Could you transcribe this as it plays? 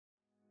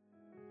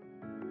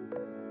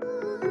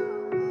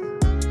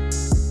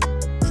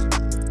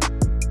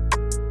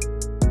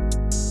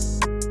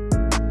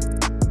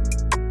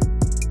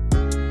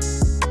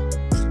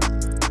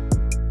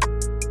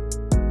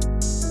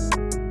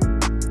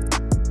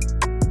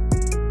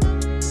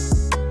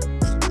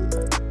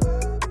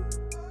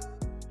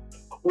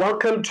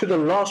Welcome to the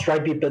last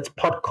Rugby Bits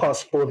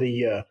podcast for the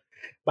year.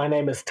 My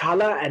name is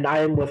Thala and I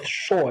am with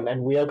Shaun,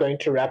 and we are going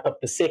to wrap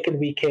up the second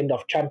weekend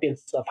of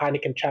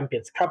Heineken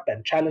Champions Cup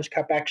and Challenge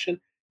Cup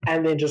action,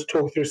 and then just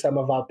talk through some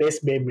of our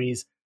best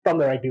memories from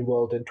the rugby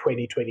world in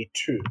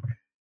 2022.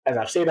 As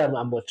I've said,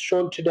 I'm with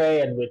Shaun today,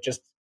 and we're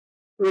just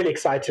really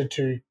excited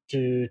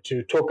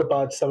to talk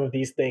about some of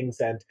these things,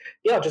 and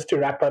just to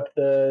wrap up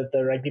the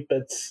Rugby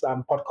Bits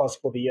podcast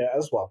for the year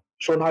as well.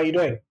 Shaun, how are you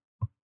doing?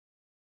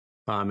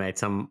 Hi,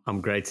 mate. I'm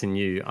great, and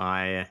you?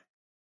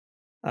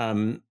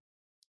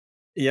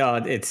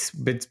 It's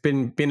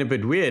been a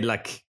bit weird.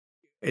 Like,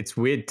 it's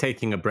weird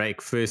taking a break.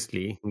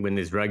 Firstly, when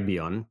there's rugby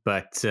on,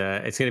 but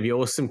it's going to be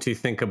awesome to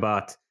think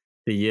about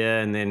the year,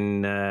 and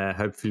then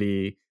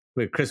hopefully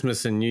with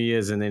Christmas and New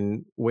Year's, and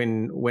then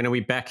when are we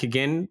back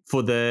again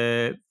for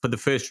the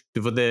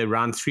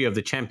round 3 of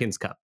the Champions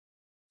Cup?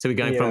 So we're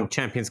going from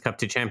Champions Cup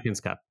to Champions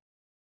Cup.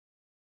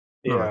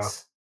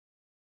 Nice.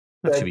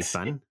 That should be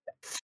fun.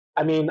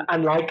 I mean,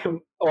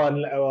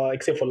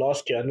 except for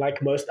last year,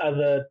 unlike most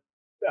other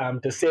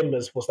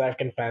Decembers for South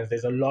African fans,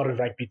 there's a lot of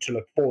rugby to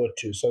look forward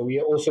to. So we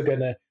are also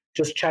going to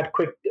just chat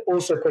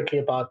quickly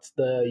about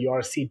the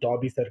URC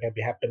derbies that are going to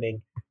be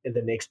happening in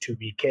the next 2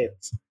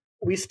 weekends.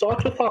 We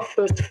start with our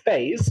first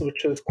phase,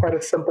 which is quite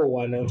a simple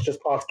one. It was just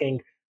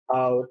asking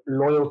our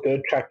loyal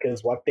dirt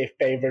trackers what their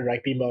favorite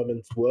rugby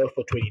moments were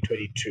for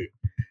 2022.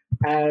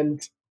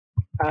 And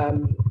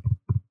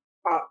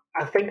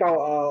I think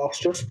I'll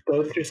just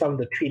go through some of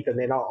the tweets and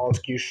then I'll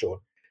ask you, Shaun.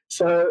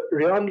 So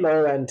Rian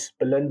Lowe and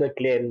Belinda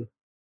Glenn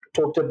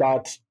talked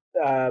about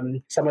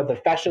some of the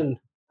fashion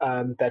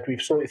that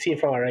we've seen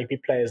from our rugby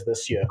players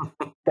this year.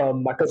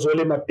 From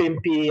Makazole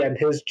Mapimpi and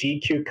his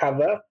GQ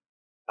cover.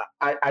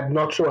 I'm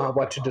not sure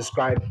what to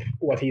describe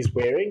what he's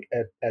wearing.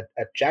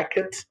 A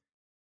jacket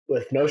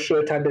with no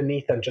shirt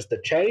underneath and just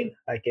a chain.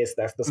 I guess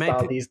that's the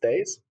style these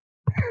days.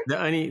 The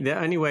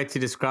only way to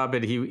describe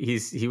it,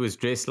 he was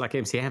dressed like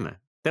MC Hammer.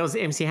 That was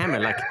MC Hammer,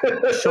 like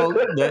the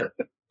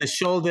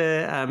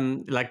shoulder,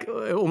 like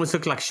almost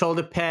looked like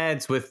shoulder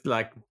pads with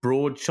like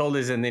broad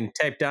shoulders, and then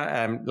taped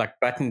down, like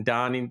buttoned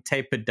down and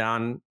tapered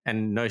down,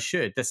 and no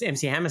shirt. That's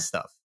MC Hammer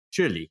stuff,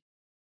 surely.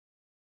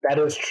 That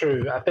is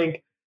true. I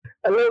think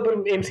a little bit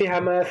of MC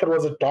Hammer. If it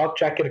was a dark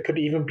jacket, it could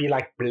even be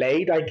like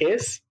Blade, I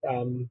guess.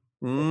 From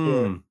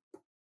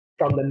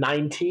the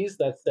 90s.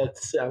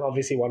 That's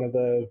obviously one of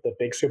the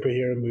big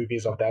superhero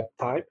movies of that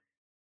time.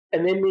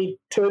 And then we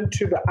turn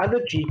to the other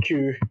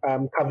GQ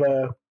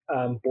cover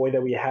boy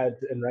that we had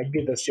in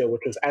rugby this year,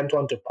 which was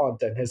Antoine Dupont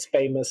and his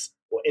famous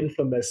or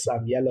infamous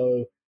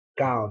yellow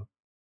gown.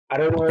 I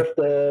don't know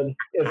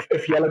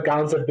if yellow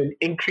gowns have been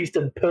increased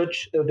in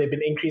they've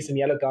been increased in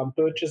yellow gown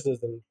purchases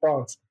in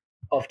France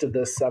after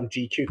this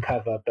GQ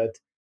cover, but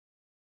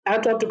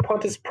Antoine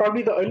Dupont is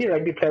probably the only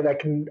rugby player that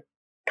can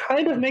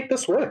kind of make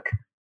this work.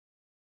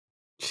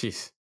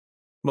 Jeez.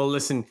 Well,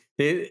 listen,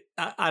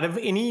 out of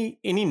any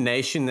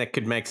nation that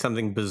could make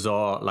something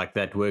bizarre like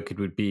that work, it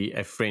would be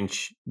the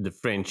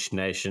French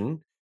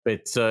nation.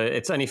 But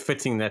it's only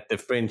fitting that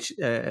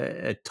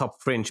a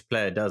top French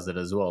player does it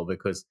as well,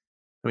 because,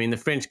 I mean, the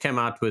French came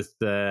out with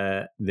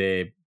their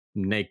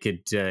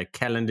naked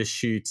calendar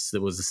shoots.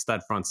 There was a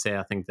Stade Francais,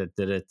 I think, that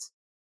did it.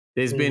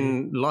 There's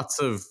been lots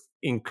of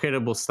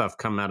incredible stuff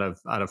come out of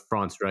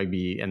France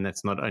rugby, and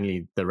that's not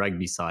only the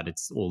rugby side;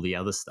 it's all the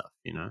other stuff,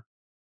 you know.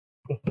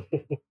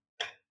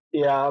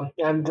 Yeah,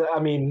 and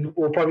I mean,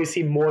 we'll probably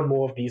see more and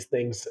more of these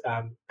things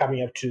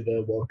coming up to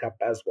the World Cup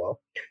as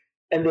well.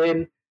 And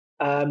then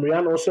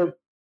Rian also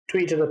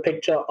tweeted a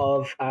picture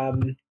of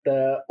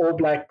the All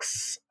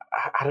Blacks.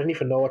 I don't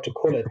even know what to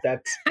call it.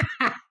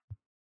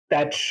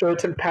 That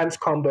shirt and pants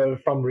combo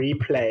from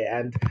Replay.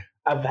 And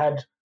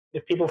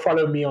if people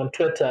follow me on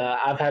Twitter,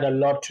 I've had a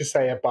lot to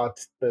say about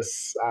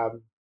this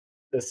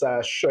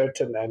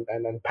shirt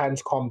and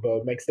pants combo.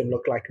 It makes them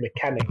look like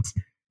mechanics.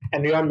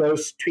 And Rian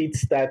those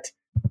tweets that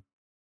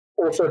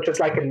also, just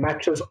like in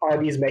matches,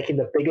 RD's making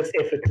the biggest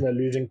effort in a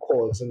losing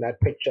cause in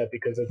that picture,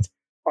 because it's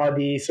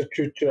RD,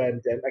 Sotutu,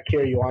 and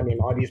Akira Ioane,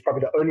 and RD is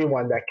probably the only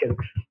one that can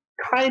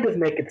kind of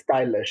make it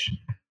stylish.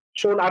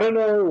 Shaun, I don't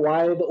know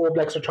why the All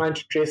Blacks are trying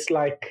to dress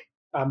like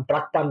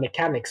Brakpan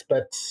mechanics,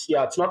 but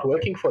yeah, it's not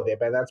working for them,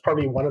 and that's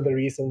probably one of the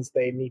reasons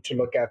they need to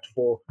look at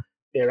for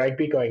their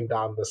rugby going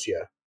down this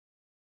year.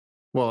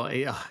 Well,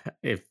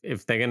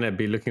 if they're going to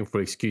be looking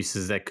for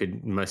excuses, that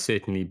could most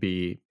certainly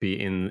be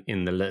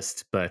in the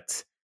list,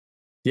 but.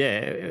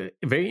 Yeah,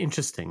 very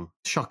interesting.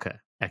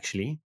 Shocker,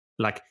 actually.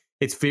 Like,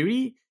 it's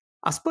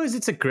I suppose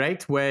it's a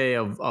great way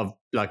of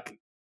like,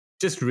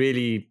 just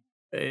really,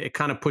 it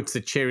kind of puts the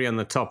cherry on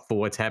the top for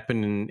what's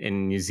happened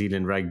in New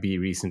Zealand rugby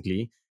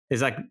recently.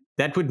 It's like,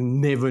 that would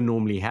never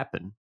normally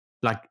happen.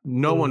 Like,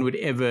 no one would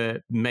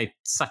ever make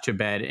such a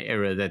bad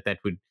error that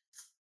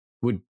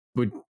would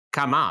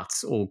come out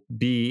or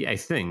be a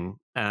thing.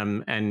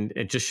 And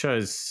it just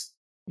shows,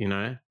 you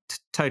know,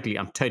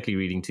 I'm totally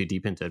reading too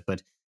deep into it,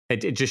 but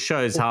it just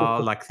shows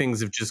how like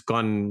things have just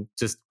gone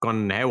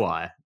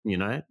haywire, you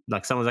know.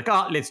 Like someone's like,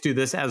 oh, let's do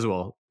this as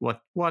well.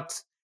 What?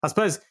 I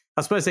suppose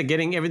I suppose they're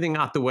getting everything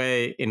out the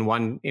way in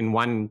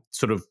one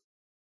sort of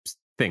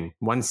thing,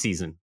 one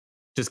season.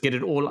 Just get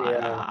it all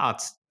Yeah,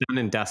 out, done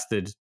and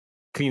dusted,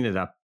 clean it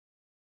up,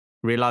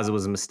 realize it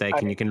was a mistake, I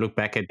and you can look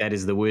back at that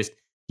as the worst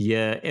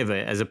year ever,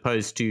 as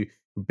opposed to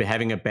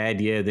having a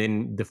bad year,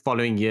 then the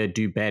following year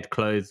do bad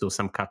clothes or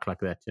some cuck like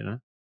that, you know?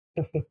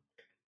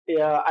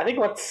 Yeah, I think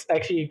what's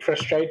actually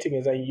frustrating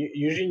is that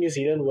usually New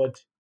Zealand would,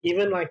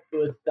 even like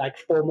with like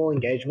formal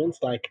engagements,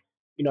 like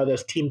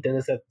those team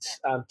dinners that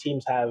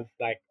teams have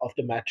like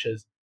after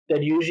matches. They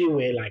usually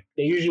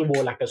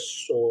wore like an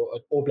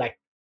all black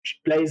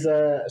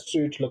blazer, a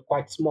suit, look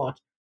quite smart.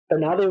 But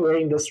now they're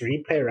wearing this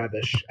replay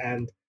rubbish,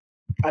 and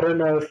I don't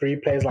know if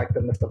replay is like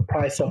the Mr.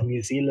 Price of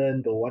New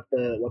Zealand or what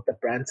the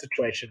brand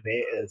situation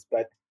there is,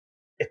 but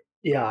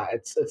yeah,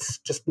 it's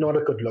just not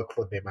a good look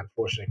for them,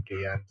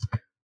 unfortunately. And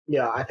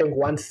yeah, I think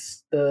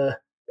once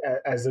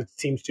as it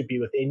seems to be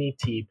with any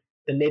team,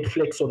 the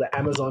Netflix or the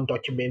Amazon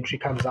documentary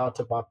comes out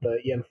about the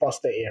Ian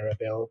Foster era,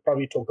 they'll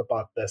probably talk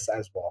about this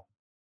as well.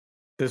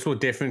 This will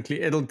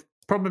definitely, it'll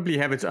probably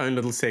have its own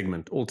little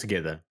segment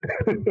altogether.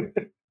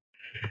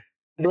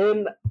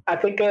 Then I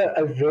think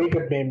a very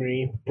good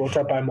memory brought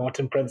up by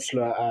Martin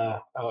Prinsloo,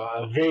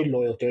 a very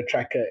loyal dirt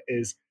tracker,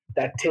 is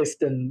that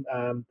test in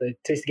the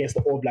test against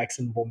the All Blacks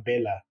in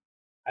Bombela.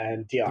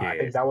 And yeah, I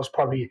think Yes. that was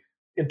probably,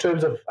 in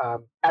terms of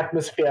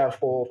atmosphere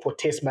for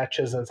test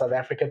matches in South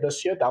Africa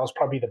this year, that was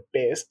probably the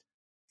best.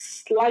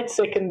 Slight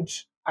second,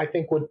 I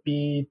think, would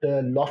be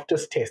the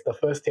Loftus test, the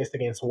first test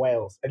against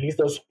Wales. At least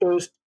those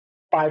first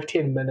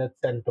 5-10 minutes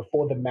and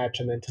before the match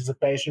and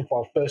anticipation for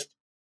our first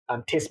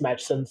test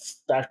match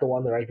since South Africa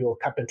won the Rugby World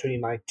Cup in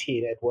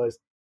 2019. It was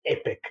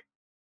epic.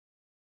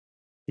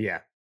 Yeah.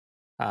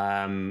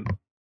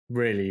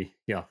 Really,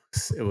 yeah,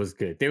 it was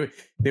good. There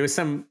were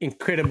some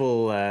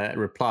incredible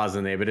replies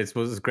in there, but it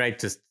was great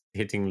just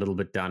hitting a little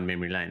bit down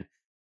memory lane.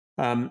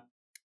 Um,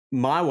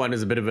 my one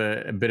is a bit of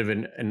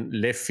an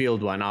left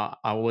field one.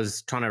 I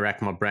was trying to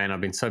rack my brain.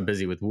 I've been so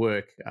busy with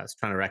work. I was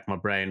trying to rack my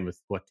brain with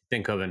what to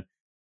think of, and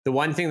the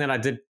one thing that I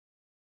did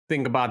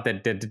think about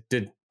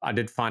that I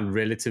did find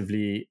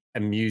relatively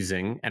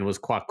amusing and was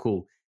quite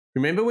cool.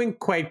 Remember when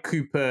Quade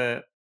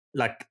Cooper,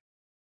 like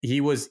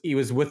he was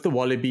with the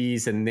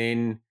Wallabies, and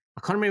then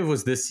I can't remember if it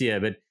was this year,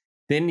 but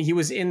then he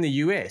was in the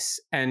US,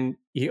 and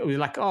he was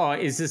like, "Oh,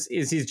 is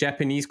his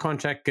Japanese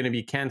contract going to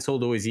be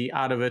cancelled, or is he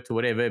out of it, or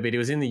whatever?" But he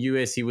was in the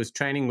US. He was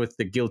training with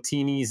the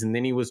Giltinis, and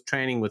then he was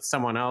training with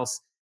someone else.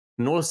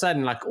 And all of a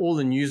sudden, like all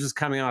the news was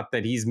coming out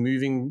that he's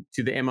moving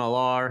to the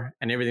MLR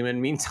and everything. In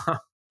the meantime,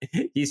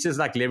 he's just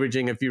like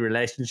leveraging a few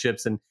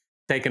relationships and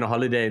taking a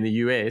holiday in the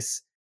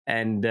US,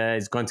 and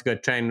he's going to go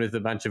train with a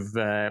bunch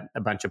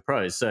of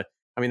pros. So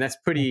I mean, that's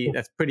pretty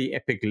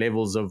epic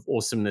levels of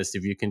awesomeness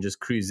if you can just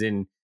cruise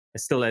in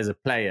still as a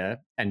player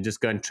and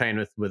just go and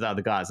train with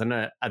other guys. I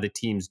know other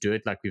teams do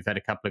it. Like we've had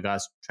a couple of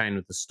guys train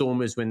with the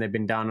Stormers when they've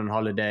been down on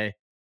holiday.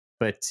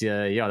 But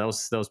yeah, that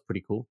was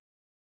pretty cool.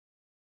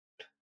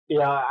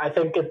 Yeah, I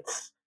think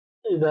it's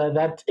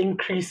that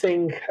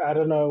increasing. I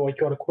don't know what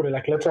you want to call it,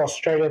 like Little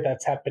Australia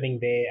that's happening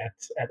there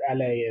at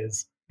LA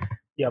is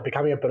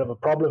becoming a bit of a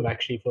problem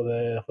actually for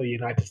the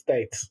United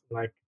States.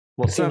 Like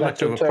Well, it so seems like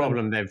much of your a turn.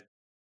 problem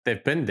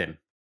they've been them.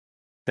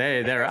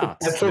 They're out.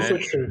 That's also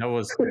That true. that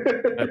was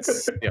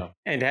that's yeah,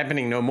 ain't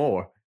happening no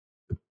more.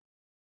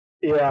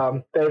 Yeah,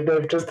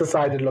 they've just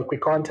decided. Look, we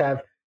can't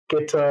have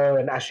Ghetto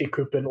and Ashley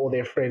Cooper and all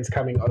their friends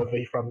coming over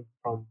from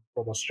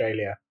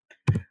Australia.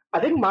 I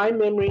think my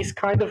memory is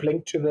kind of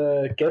linked to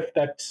the gift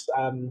that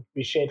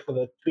we shared for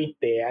the tweet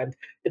there, and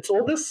it's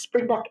all the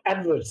Springbok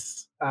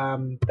adverts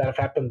that have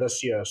happened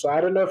this year. So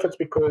I don't know if it's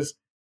because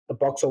the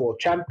Boxer World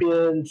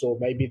Champions, or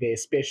maybe they're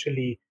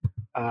especially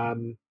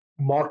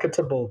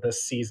marketable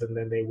this season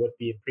than they would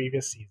be in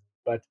previous seasons.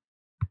 But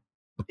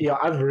yeah,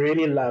 I've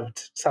really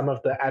loved some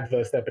of the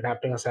adverts that have been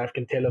happening on South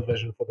African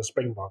television for the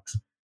Springboks.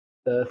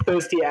 The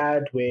Thirsty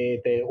ad where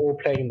they're all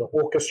playing the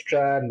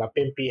orchestra and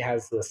Mapimpi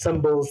has the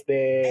cymbals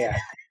there,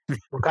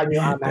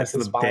 Mukanyo has That's the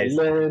his best.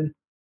 violin.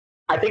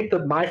 I think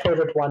that my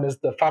favorite one is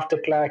the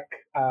Fafterclack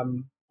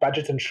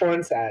budget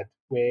insurance ad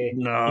where he's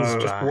No,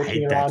 just I walking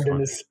hate that around in one.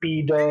 his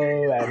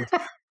speedo and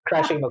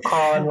crashing the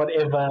car and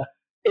whatever.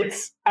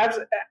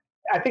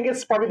 I think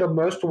it's probably the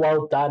most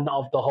well done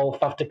of the whole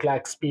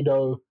Fafterclack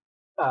speedo,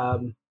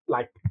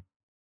 like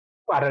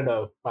I don't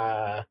know,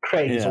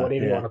 craze or Yeah,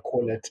 whatever you want yeah. to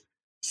call it.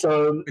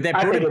 So But they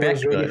I brought think it it back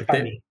was really though.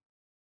 funny.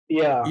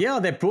 Yeah. Yeah,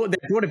 they brought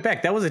it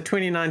back. That was a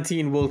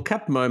 2019 World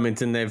Cup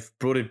moment, and they've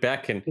brought it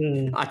back. And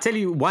Mm. I tell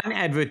you, one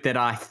advert that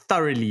I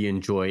thoroughly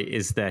enjoy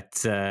is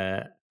that.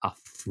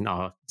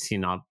 Now, see,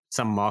 now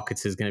some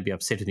marketers going to be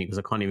upset with me because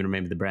I can't even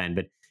remember the brand,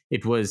 but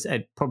it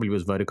probably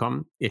was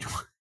Vodacom. It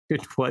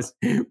was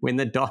when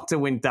the data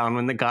went down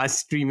when the guy's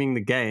streaming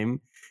the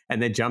game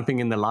and they're jumping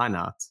in the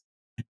lineout,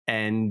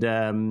 and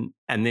then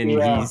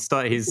Yeah.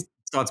 he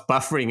starts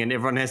buffering and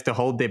everyone has to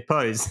hold their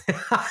pose.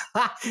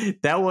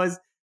 that was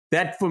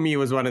that for me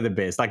was one of the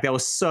best. Like that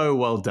was so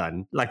well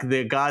done. Like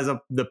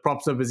the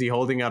props are busy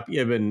holding up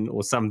Ibn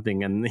or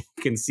something, and you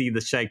can see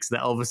the shakes. The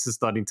Elvis is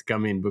starting to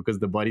come in because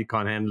the body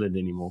can't handle it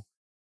anymore.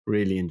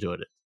 Really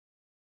enjoyed it.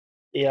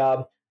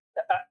 Yeah,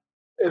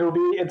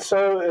 it's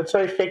so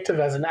effective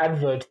as an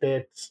advert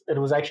that it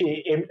was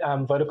actually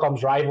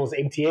Vodacom's rivals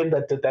MTN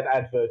that did that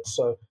advert.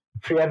 So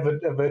free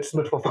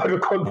advertisement for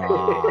Vodacom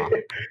Ah,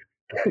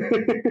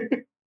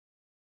 there.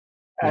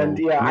 And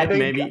well, yeah, I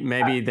think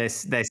maybe they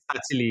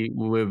subtly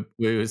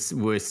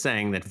were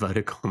saying that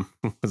Vodacom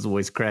was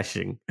always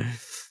crashing.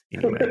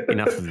 Anyway,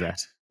 enough of that.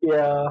 yeah,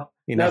 no,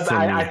 Enough but from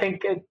I me.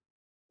 think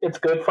it's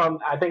good from.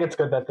 I think it's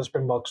good that the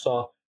Springboks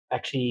are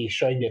actually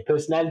showing their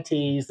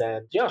personalities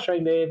and yeah,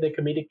 showing their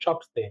comedic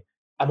chops there.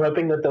 I'm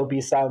hoping that there'll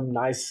be some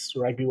nice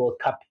Rugby World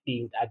Cup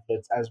themed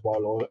adverts as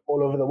well,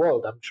 all over the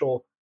world. I'm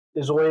sure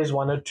there's always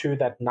one or two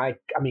that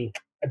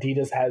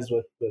Adidas has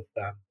with the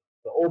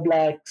All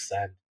Blacks,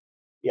 and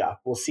yeah,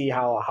 we'll see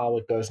how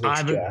it goes I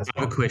next year as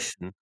I have a well.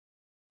 question.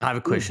 I have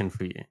a Mm. question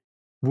for you.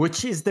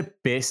 Which is the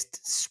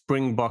best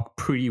Springbok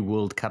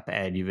pre-World Cup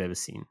ad you've ever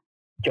seen?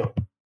 Yo,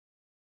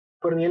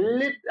 putting a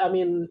lit.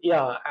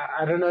 Yeah,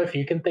 I don't know if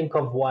you can think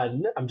of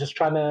one. I'm just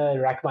trying to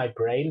rack my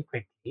brain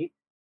quickly.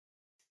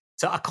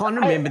 So I can't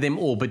I remember them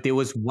all, but there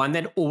was one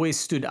that always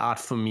stood out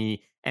for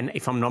me. And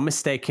if I'm not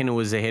mistaken, it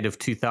was ahead of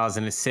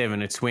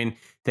 2007. It's when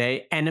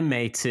they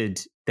animated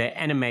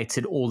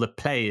all the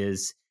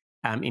players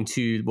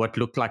into what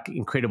looked like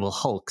Incredible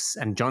Hulks,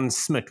 and John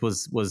Smith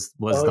was Oh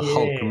the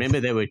Hulk. yes, Remember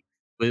they were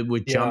yeah.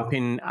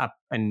 jumping up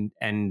and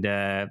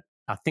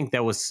I think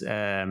that was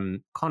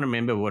can't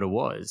remember what it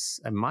was.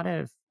 I might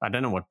have, I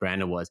don't know what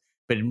brand it was,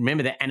 but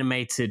remember they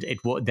animated it.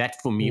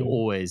 That for me Mm.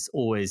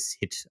 always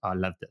hit. I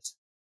loved it.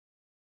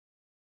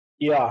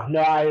 Yeah,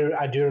 no,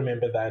 I do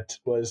remember that.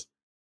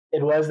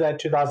 It was that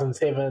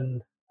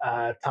 2007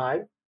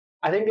 time.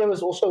 I think there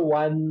was also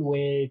one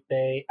where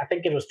I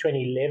think it was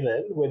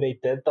 2011 where they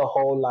did the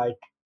whole like,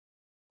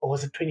 or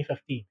was it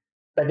 2015?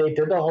 But they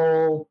did the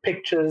whole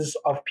pictures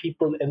of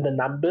people in the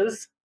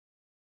numbers,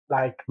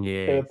 like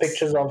there were Yes.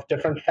 pictures of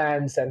different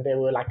fans and they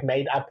were like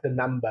made up the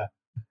number.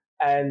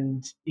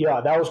 And yeah,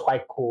 that was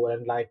quite cool.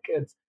 And like,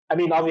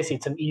 obviously,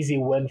 it's an easy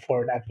win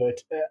for an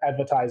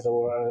advertiser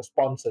or a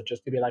sponsor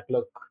just to be like,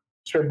 look,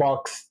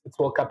 Springboks, it's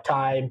World Cup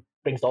time,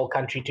 brings the whole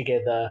country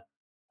together,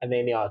 and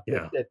then yeah, it,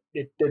 Yeah. it,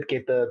 it did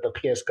get the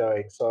PS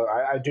going. So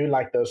I do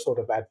like those sort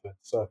of adverts.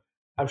 So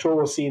I'm sure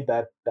we'll see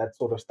that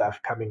sort of stuff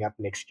coming up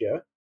next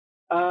year.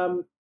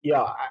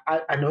 Yeah,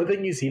 I know the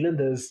New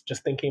Zealanders.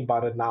 Just thinking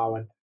about it now,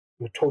 and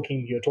you're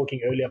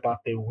talking earlier about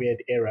their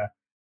weird era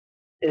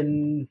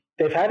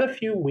they've had a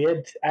few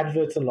weird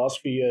adverts in the last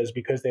few years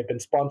because they've been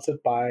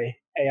sponsored by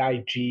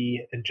AIG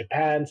in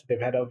Japan. So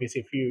they've had obviously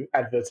a few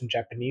adverts in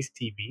Japanese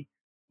TV,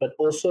 but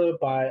also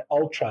by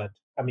Ultrad.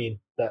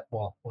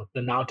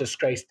 The now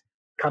disgraced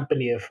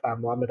company of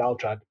Mohammed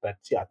Ultrad. But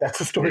yeah,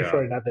 that's a story Yeah.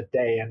 for another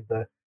day and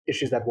the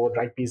issues that World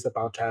Rugby is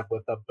about to have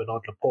with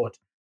Bernard Laporte.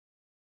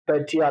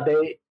 But yeah,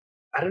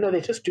 I don't know, they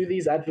just do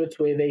these adverts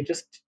where they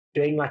just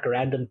doing like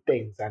random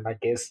things. And I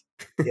guess,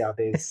 yeah,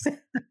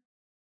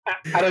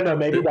 I don't know.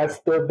 Maybe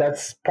The-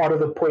 that's part of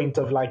the point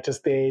of like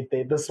just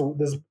this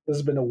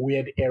has been a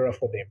weird era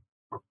for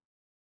them.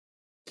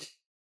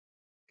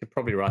 Could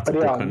probably write a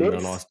But yeah, book on the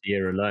last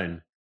year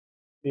alone.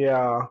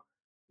 yeah,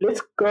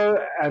 let's go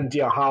and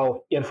yeah,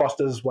 how Ian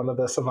Foster is one of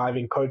the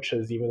surviving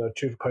coaches, even though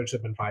two coaches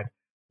have been fired.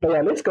 But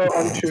yeah, let's go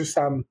on to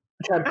some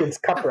Champions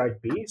Cup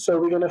rugby. So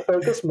we're going to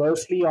focus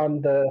mostly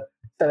on the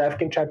South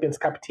African Champions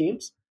Cup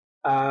teams.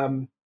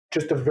 Um,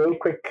 just a very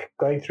quick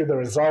going through the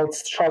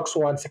results. Sharks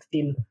won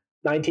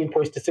 19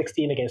 points to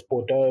 16 against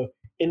Bordeaux.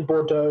 In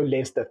Bordeaux,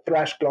 Leinster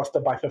thrashed Gloucester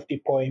by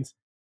 50 points.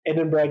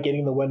 Edinburgh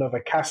getting the win over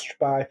Castres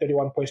by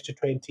 31 points to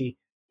 20.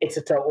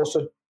 Exeter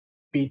also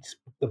beat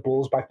the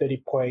Bulls by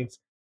 30 points.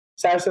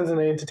 Saracens in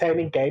an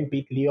entertaining game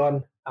beat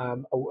Lyon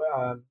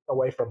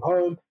away from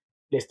home.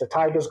 Leicester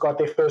Tigers got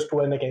their first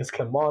win against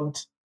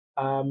Clermont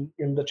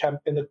in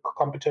the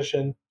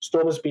competition.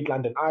 Stormers beat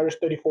London Irish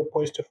 34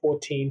 points to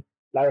 14.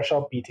 La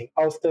Rochelle beating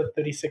Ulster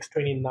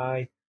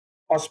 36-29.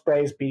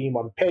 Ospreys beating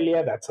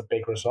Montpellier, that's a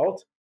big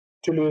result.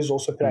 Toulouse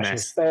also thrashing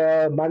Mass.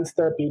 Steyr.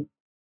 Munster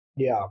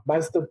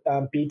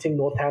beating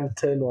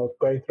Northampton or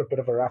going through a bit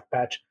of a rough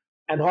patch.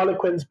 And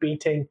Harlequins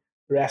beating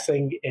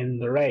Racing in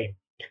the rain.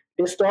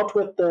 Let's start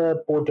with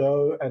the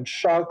Bordeaux and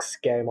Sharks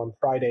game on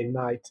Friday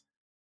night.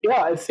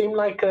 Yeah, it seemed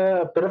like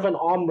a bit of an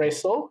arm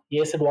wrestle.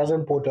 Yes, it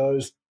wasn't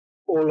Bordeaux's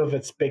all of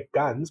its big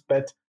guns,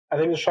 but I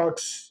think the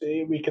Sharks,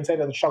 we can say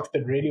that the Sharks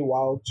did really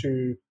well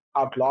to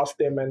outlast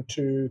them and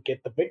to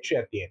get the victory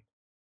at the end.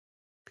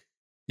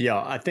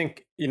 Yeah, I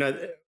think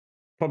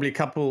probably a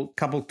couple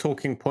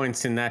talking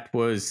points in that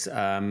was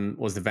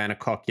the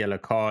Vandercock yellow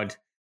card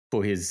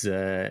for his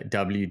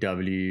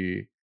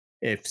WWF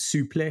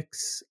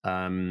suplex.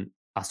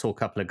 I saw a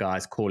couple of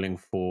guys calling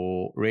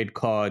for red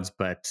cards,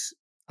 but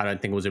I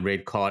don't think it was a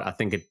red card. I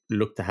think it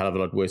looked a hell of a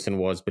lot worse than it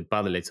was. But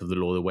by the letter of the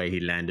law, the way he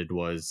landed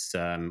was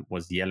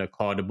yellow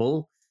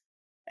cardable,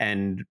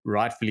 and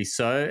rightfully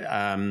so.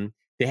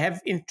 There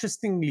have,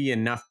 interestingly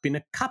enough, been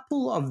a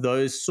couple of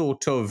those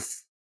sort of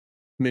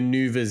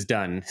maneuvers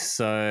done.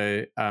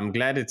 So I'm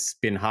glad it's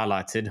been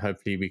highlighted.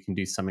 Hopefully, we can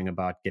do something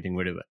about getting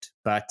rid of it.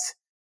 But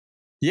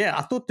Yeah,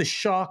 I thought the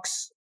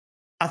Sharks.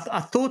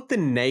 I thought the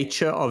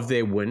nature of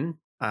their win,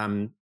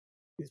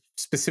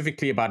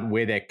 specifically about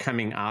where they're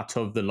coming out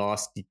of the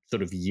last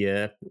sort of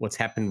year, what's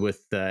happened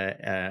with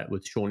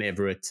Sean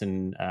Everett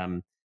and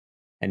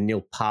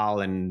Neil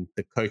Powell and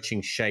the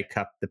coaching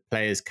shakeup, the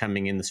players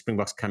coming in, the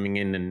Springboks coming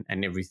in,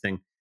 and everything.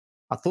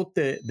 I thought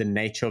the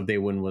nature of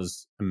their win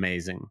was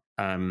amazing.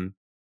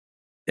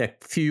 A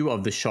few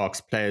of the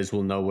Sharks players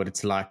will know what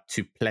it's like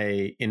to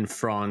play in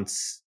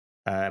France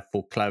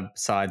for club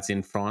sides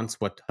in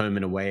France, what home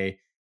and away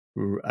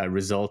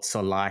results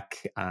are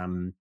like.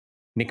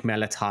 Nick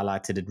Mallet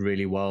highlighted it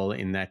really well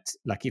in that,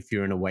 like, if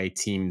you're an away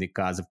team, the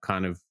guys have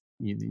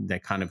they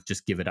kind of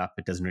just give it up.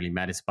 It doesn't really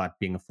matter. It's about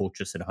being a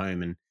fortress at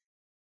home. And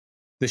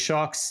the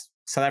Sharks,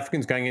 South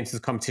Africans going into the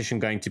competition,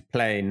 going to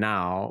play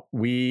now,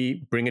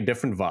 we bring a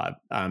different vibe.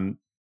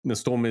 The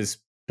Stormers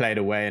played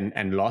away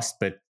and lost,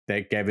 but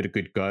they gave it a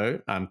good go.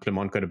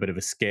 Clermont got a bit of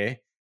a scare,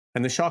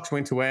 and the Sharks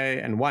went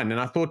away and won. And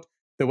I thought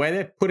the way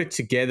they put it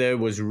together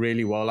was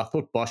really well. I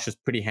thought Bosch was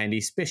pretty handy,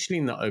 especially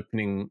in the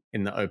opening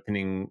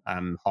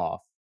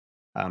half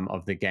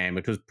of the game.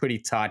 It was pretty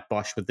tight.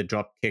 Bosch with the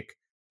drop kick.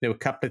 There were a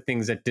couple of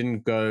things that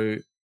didn't go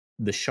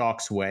the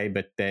Sharks' way,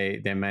 but they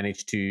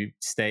managed to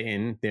stay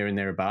in there and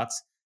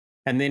thereabouts.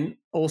 And then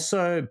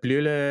also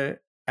Bleuler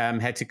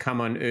had to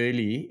come on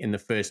early in the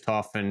first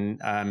half,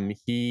 and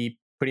he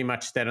pretty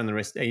much stayed on the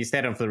rest. He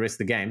stayed on for the rest of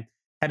the game.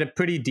 Had a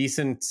pretty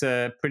decent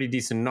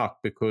knock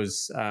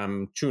because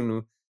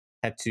Chunu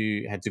had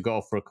to go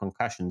off for a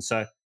concussion.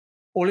 So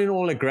all in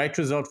all, a great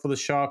result for the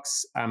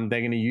Sharks. They're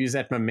going to use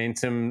that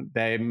momentum.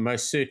 They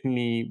most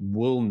certainly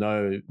will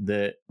know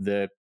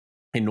the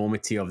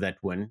enormity of that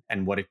win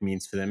and what it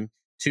means for them.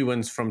 2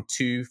 wins from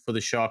 2 for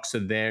the Sharks, so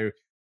they're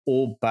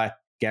all but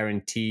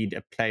guaranteed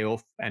a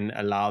playoff and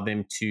allow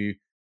them to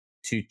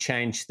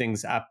change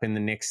things up in the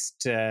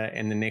next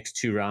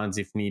 2 rounds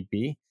if need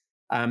be.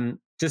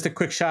 Just a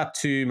quick shout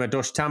to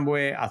Madosh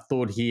Tambwe. I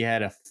thought he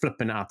had a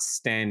flippin'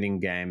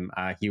 outstanding game.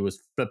 He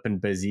was flippin'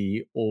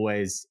 busy,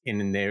 always in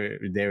and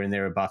there and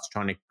thereabouts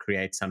trying to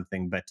create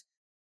something. But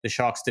the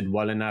Sharks did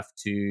well enough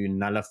to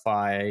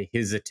nullify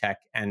his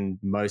attack and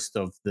most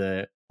of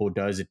the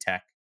Bordeaux's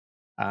attack,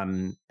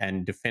 and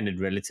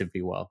defended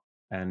relatively well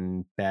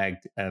and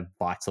bagged a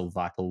vital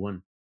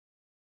win.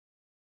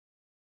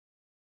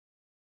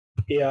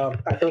 Yeah,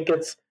 I think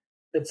it's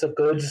a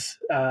good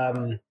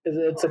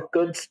it's a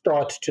good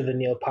start to the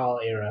Neil Powell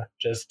era.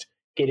 Just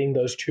getting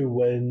those 2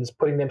 wins,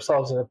 putting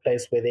themselves in a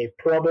place where they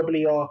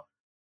probably are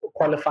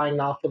qualifying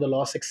now for the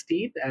last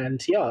 16,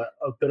 and yeah,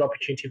 a good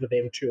opportunity for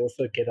them to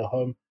also get a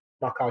home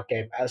knockout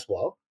game as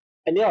well.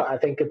 And yeah, I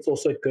think it's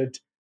also good.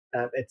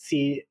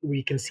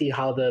 We can see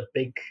how the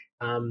big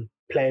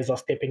players are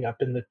stepping up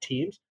in the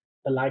teams.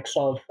 The likes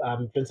of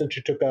Vincent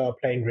Chutuka are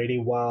playing really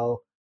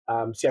well.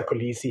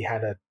 Siakolisi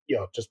had a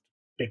just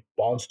big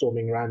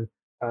barnstorming run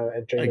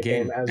during the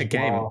game as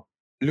well.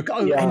 Look,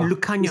 Yeah, and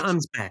look,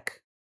 Kanya's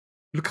back.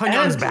 Look,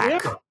 Kanya's and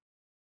back.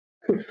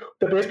 yeah,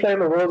 the best player in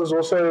the world is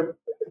also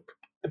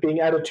being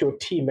added to a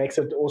team, makes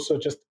it also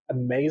just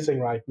amazing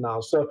right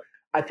now. So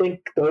I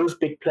think those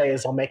big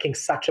players are making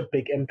such a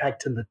big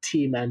impact in the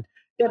team, and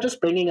they're just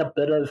bringing a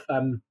bit of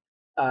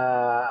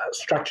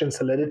structure and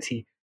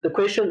solidity.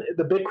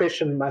 The big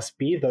question must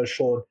be though,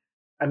 Sean.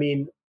 I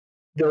mean,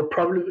 they'll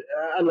probably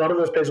a lot of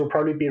those players will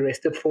probably be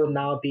rested for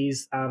now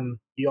these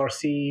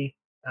URC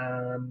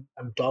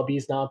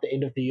derbies now at the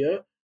end of the year,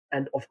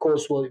 and of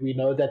course we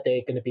know that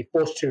they're going to be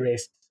forced to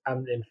rest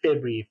in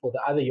February for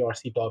the other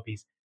URC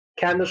derbies.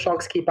 Can the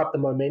Sharks keep up the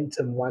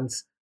momentum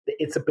once the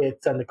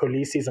Itzebets and the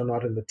Colises are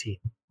not in the team?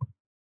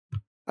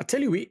 I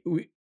tell you,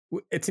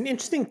 it's an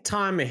interesting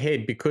time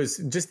ahead because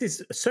just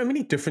there's so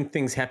many different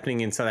things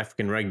happening in South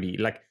African rugby.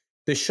 Like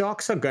the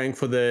Sharks are going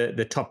for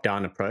the top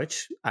down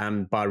approach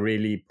by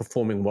really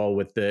performing well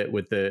with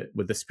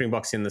the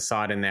Springboks in the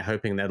side, and they're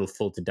hoping that'll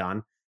filter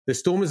down. The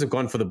Stormers have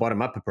gone for the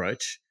bottom up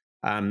approach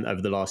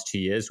over the last 2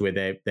 years, where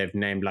they've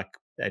named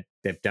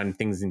they've done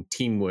things in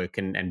teamwork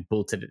and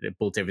built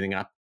everything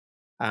up.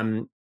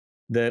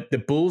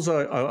 The Bulls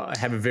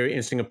have a very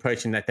interesting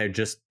approach in that they're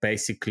just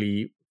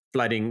basically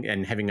flooding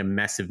and having a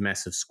massive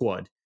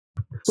squad.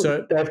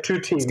 So they have 2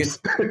 teams.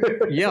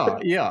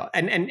 yeah,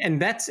 and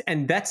that's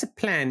a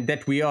plan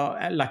that we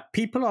are like.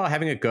 People are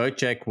having a go at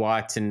Jake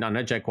White, and I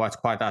know Jake White's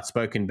quite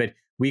outspoken, but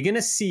we're going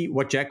to see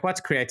what Jake White's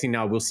creating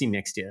now. We'll see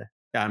next year.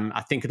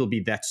 I think it'll be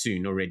that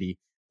soon already,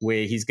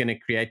 where he's going to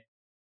create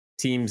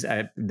teams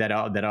that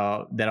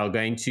are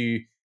going to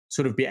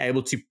sort of be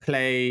able to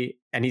play,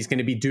 and he's going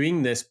to be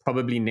doing this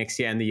probably next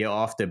year and the year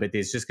after. But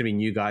there's just going to be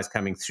new guys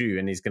coming through,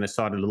 and he's going to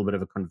start a little bit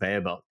of a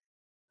conveyor belt.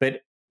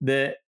 But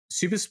the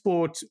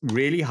Supersport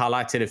really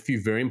highlighted a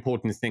few very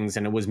important things,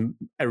 and it was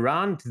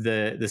around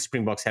the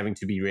Springboks having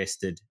to be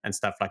rested and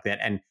stuff like that.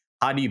 And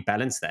how do you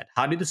balance that?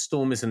 How do the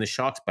Stormers and the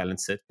Sharks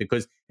balance it?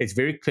 Because it's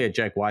very clear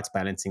Jake White's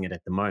balancing it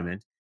at the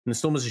moment, and the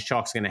Stormers and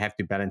Sharks are going to have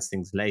to balance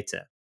things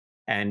later.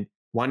 And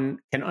one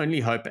can only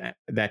hope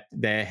that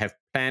they have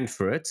planned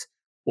for it.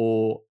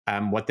 or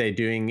what they're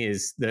doing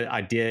is the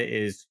idea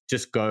is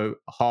just go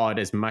hard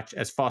as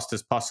fast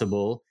as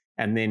possible,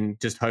 and then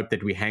just hope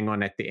that we hang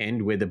on at the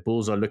end. Where the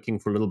Bulls are looking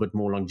for a little bit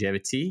more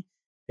longevity,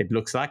 it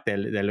looks like they're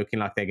looking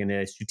like they're going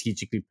to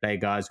strategically play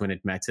guys when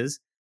it matters.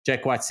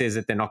 Jack White says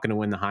that they're not going to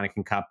win the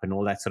Heineken Cup and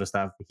all that sort of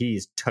stuff.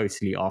 He's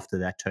totally after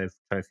that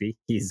trophy.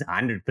 He's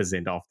 100%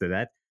 after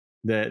that.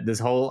 This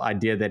whole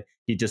idea that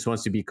he just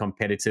wants to be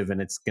competitive and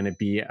it's going to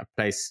be a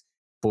place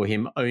for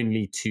him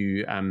only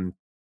to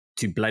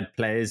blood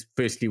players.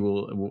 Firstly,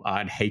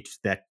 I'd hate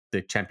that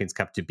the Champions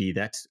Cup to be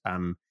that,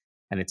 and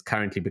it's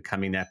currently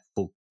becoming that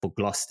for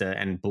Gloucester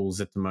and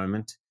Bulls at the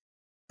moment.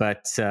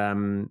 But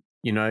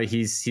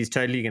he's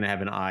totally going to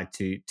have an eye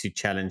to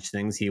challenge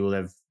things. He will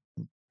have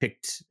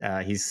picked.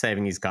 He's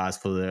saving his guys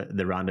for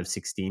the round of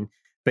 16.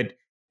 But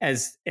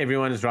as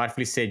everyone has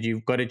rightfully said,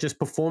 you've got to just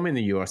perform in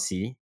the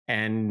URC,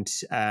 and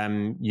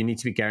you need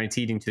to be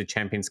guaranteed into the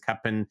Champions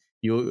Cup, and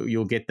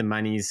you'll get the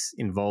monies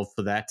involved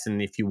for that.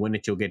 And if you win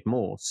it, you'll get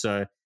more.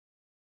 So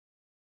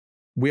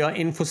we are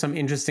in for some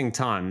interesting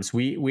times.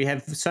 We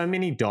have so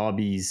many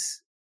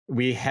derbies.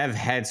 We have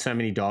had so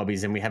many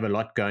derbies, and we have a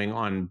lot going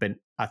on. But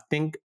I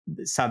think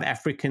South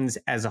Africans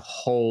as a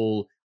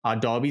whole, our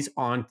derbies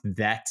aren't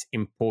that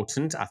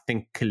important. I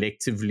think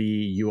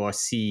collectively,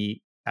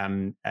 URC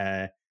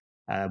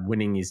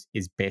winning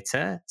is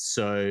better.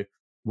 So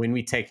when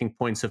we're taking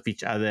points off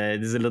each other,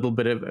 there's a little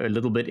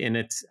bit in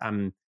it.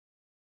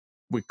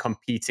 We're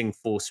competing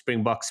for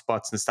Springbok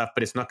spots and stuff,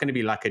 but it's not going to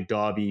be like a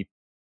derby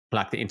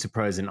like the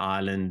Interpros in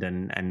Ireland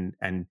and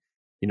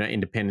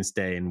Independence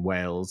Day in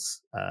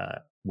Wales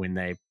when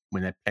they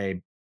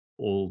play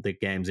all the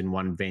games in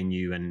one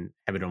venue and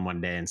have it on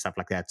one day and stuff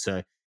like that.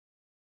 So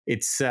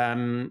it's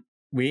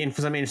we're in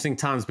for some interesting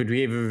times, but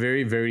we have a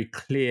very, very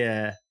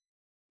clear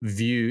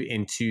view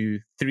into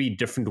three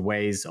different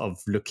ways of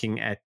looking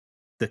at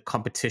the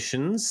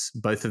competitions,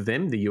 both of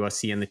them, the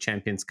URC and the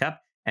Champions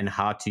Cup, and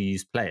how to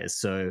use players.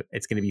 So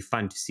it's going to be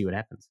fun to see what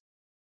happens.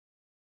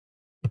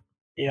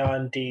 Yeah,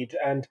 indeed.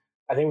 And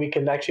I think we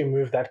can actually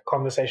move that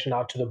conversation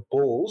out to the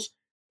Bulls.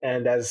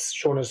 And as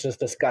Shaun has just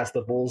discussed,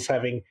 the Bulls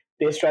having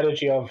their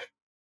strategy of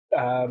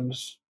um,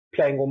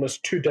 playing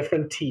almost two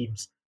different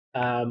teams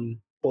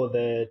for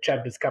the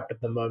Champions Cup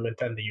at the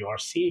moment and the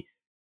URC.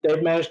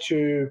 They've managed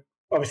to,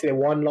 obviously, they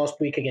won last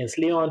week against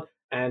Leon,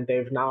 and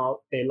they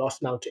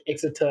lost now to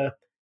Exeter.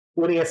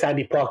 Winning at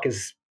Sandy Park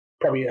is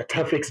probably a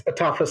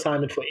tough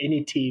assignment for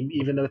any team,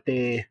 even with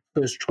their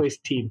first choice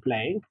team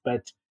playing.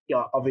 But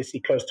yeah, obviously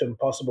close to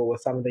impossible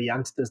with some of the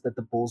youngsters that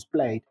the Bulls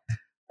played.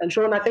 And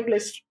Shaun, I think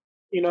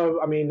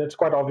it's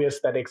quite obvious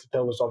that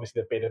Exeter was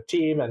obviously the better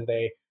team, and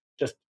they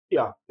just,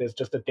 there's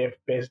just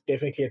there's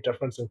definitely a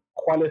difference in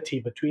quality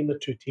between the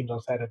two teams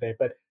on Saturday.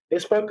 But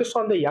let's focus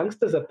on the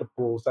youngsters at the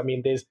Bulls. I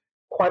mean, there's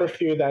quite a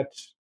few that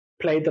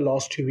played the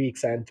last 2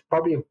 weeks and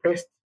probably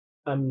impressed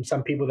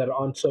some people that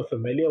aren't so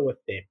familiar with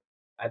them.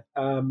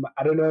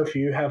 I don't know if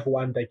you have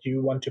one that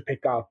you want to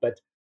pick out, but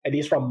at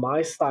least from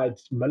my side,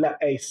 Miller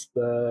Ace,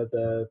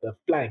 the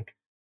flank,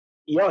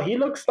 yeah, he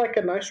looks like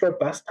a nice,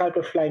 robust type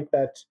of flank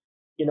that,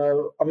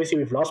 obviously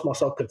we've lost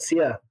Marcel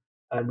Coetzee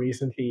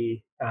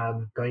recently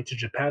going to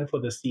Japan for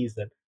the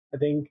season. I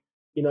think,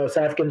 South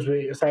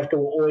Africa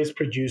will always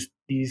produce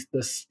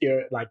this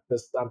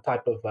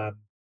type of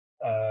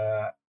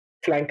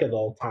flanker the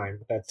whole time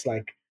that's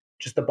like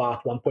just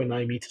about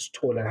 1.9 meters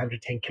tall and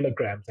 110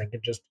 kilograms and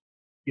can just,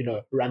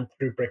 run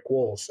through brick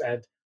walls.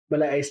 And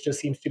Miller Ace just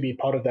seems to be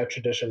part of that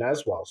tradition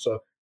as well. So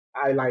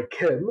I like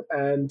him.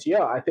 And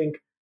yeah, I think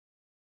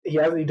he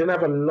didn't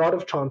have a lot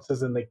of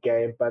chances in the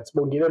game, but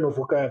Sbongile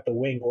Novuka at the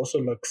wing also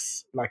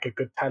looks like a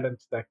good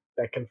talent that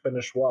can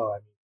finish well. I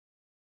mean,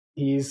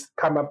 he's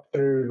come up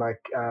through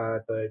like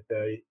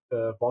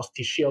the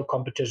Varsity Shield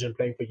competition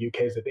playing for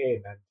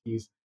UKZN, and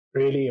he's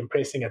really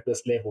impressing at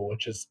this level,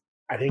 which is,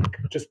 I think,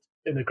 just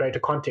in a greater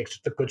context,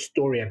 it's a good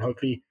story, and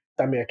hopefully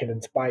something that can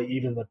inspire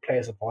even the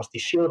players at Varsity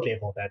Shield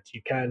level that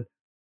you can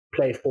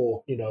play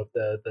for,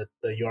 the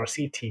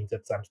URC teams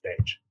at some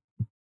stage.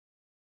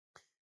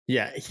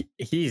 Yeah,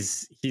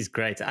 he's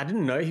great. I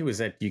didn't know he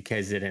was at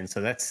UKZN,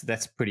 so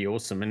that's pretty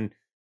awesome, and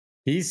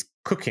he's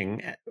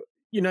cooking.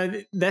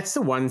 That's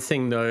the one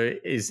thing though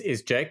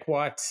is Jake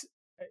White.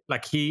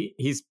 Like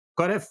he's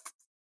got a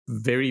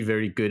very,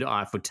 very good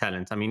eye for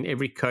talent. I mean,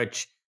 every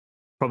coach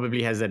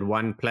probably has that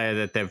one player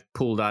that they've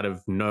pulled out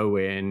of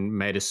nowhere and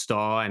made a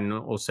star, and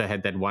also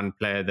had that one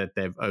player that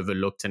they've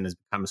overlooked and has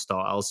become a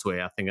star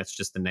elsewhere. I think that's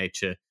just the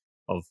nature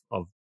of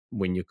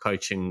when you're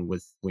coaching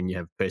when you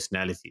have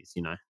personalities.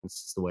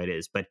 It's just the way it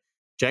is. But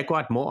Jake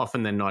White, more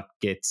often than not,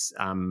 gets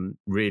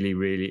really,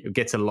 really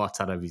gets a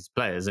lot out of his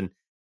players, and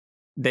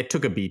they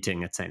took a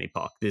beating at Sandy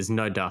Park. There's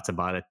no doubt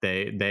about it.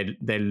 The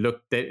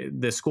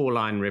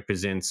scoreline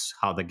represents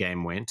how the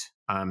game went.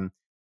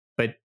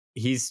 But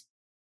he's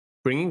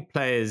bringing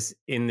players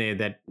in there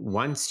that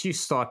once you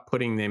start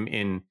putting them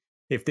in,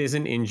 if there's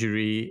an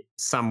injury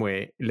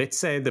somewhere, let's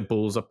say the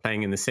Bulls are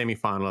playing in the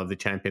semi-final of the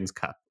Champions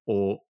Cup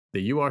or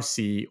the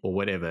URC or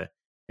whatever,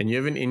 and you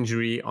have an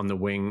injury on the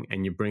wing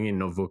and you bring in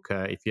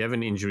Novuka, if you have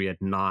an injury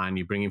at 9,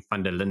 you bring in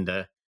Van der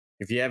Linde,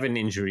 if you have an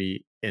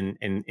injury in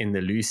the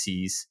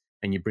Lucy's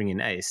and you bring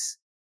in Ace,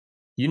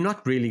 you're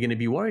not really going to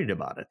be worried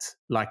about it.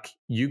 Like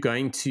he's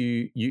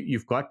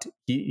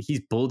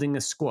building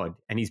a squad,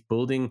 and he's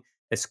building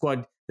a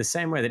squad the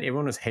same way that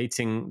everyone was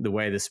hating the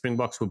way the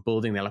Springboks were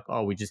building. They're like,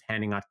 oh, we're just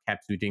handing out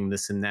caps, we're doing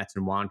this and that,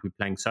 and why aren't we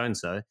playing so and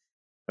so?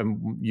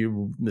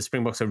 The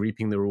Springboks are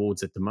reaping the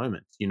rewards at the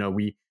moment.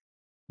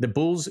 The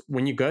Bulls,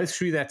 when you go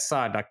through that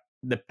side, like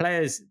the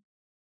players,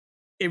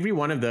 every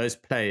one of those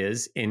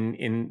players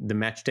in the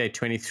match day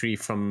 23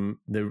 from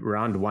the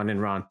round 1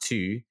 and round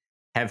 2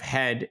 have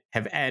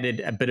added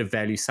a bit of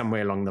value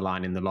somewhere along the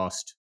line in the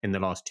last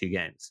 2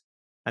 games.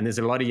 And there's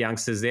a lot of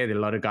youngsters there. There are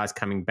a lot of guys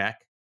coming back.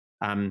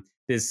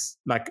 There's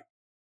like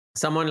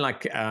someone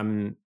like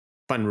Van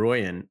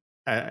Rooyen.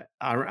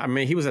 I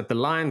mean, he was at the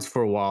Lions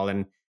for a while,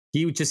 and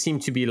he just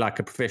seemed to be like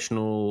a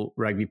professional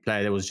rugby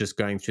player that was just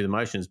going through the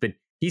motions. But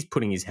he's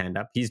putting his hand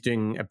up. He's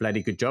doing a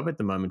bloody good job at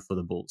the moment for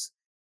the Bulls.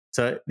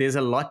 So there's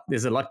a lot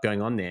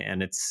going on there,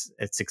 and it's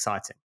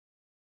exciting.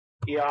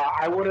 Yeah,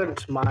 I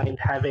wouldn't mind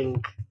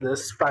having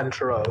this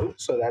front row.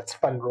 So that's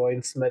Van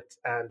Rooyen, Smith,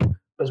 and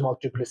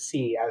Bismarck du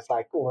Plessis as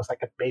like almost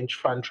like a bench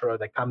front row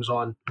that comes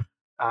on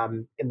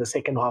in the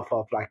second half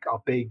of like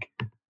our big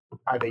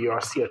either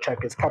URC or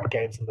Champions Cup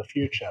games in the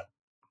future.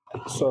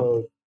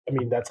 So, I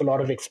mean, that's a lot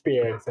of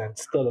experience and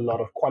still a lot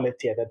of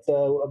quality. And it's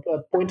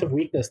a point of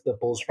weakness, the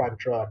Bulls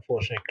front row,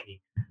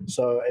 unfortunately.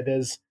 So it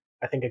is,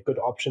 I think, a good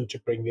option to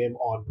bring them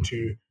on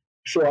to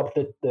show up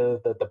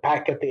the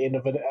pack at the end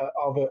of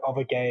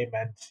a game,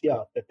 and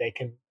yeah, that they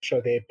can show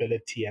their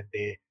ability and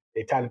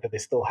their talent that they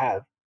still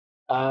have.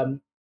 Um,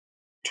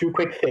 Two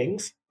quick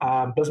things.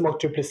 Bismarck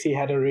du Plessis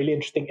had a really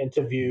interesting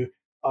interview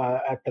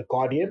at the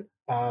Guardian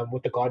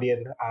with the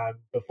Guardian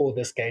before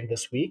this game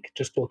this week,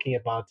 just talking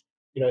about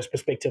his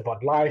perspective on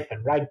life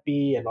and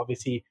rugby, and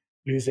obviously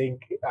losing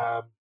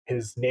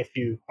his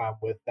nephew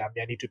with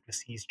Yanni du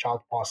Plessis'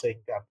 child passing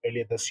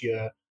earlier this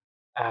year.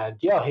 And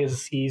yeah,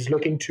 he's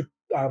looking to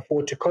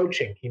forward to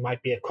coaching. He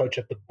might be a coach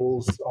at the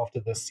Bulls after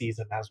this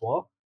season as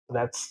well. So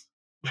that's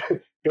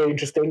very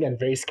interesting and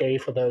very scary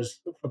for those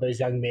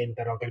young men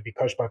that are going to be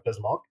coached by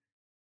Bismarck.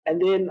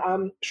 And then,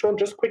 Shaun,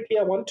 just quickly,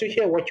 I want to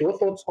hear what your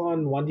thoughts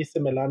on Wandi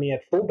Simelane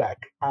at fullback.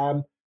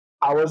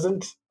 I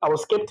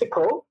was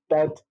skeptical,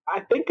 but I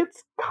think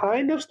it's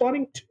kind of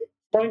starting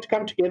to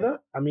come together.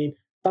 I mean,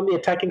 some of the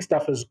attacking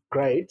stuff is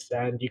great,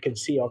 and you can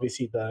see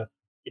obviously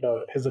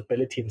his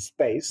ability in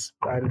space.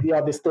 And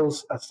yeah, there's still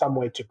some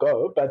way to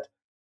go, but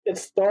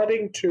it's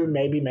starting to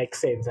maybe make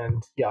sense.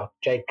 And yeah,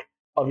 Jake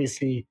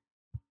obviously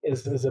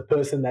is a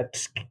person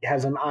that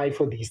has an eye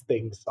for these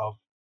things of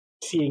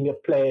seeing a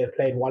player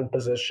play in one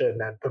position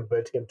and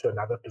converting him to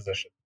another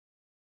position.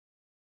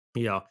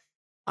 Yeah.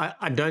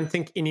 I don't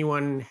think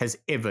anyone has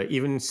ever,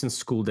 even since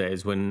school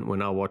days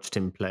when I watched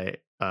him play,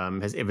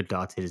 has ever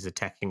doubted his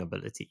attacking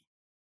ability.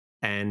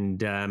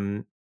 And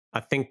I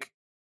think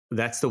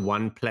that's the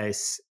one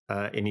place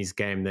in his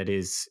game that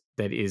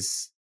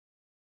is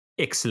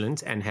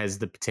excellent and has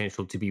the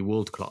potential to be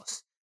world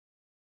class.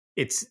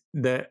 It's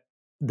the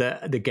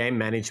game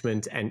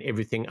management and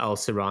everything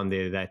else around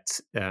there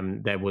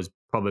that was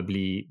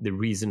probably the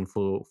reason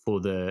for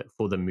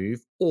the move,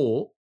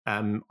 or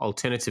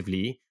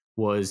alternatively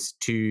was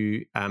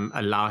to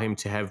allow him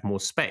to have more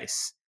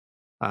space,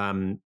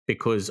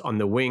 because on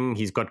the wing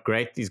he's got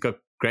great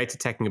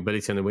attacking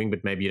ability on the wing,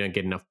 but maybe you don't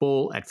get enough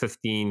ball. At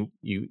 15,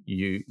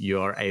 you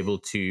are able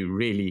to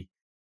really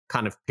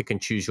kind of pick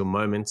and choose your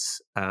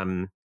moments.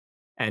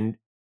 And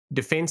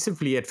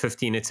defensively at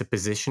 15, it's a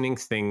positioning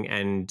thing,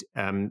 and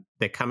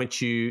they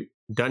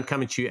don't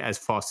come at you as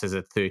fast as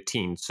at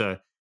 13. So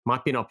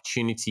might be an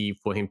opportunity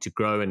for him to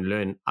grow and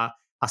learn.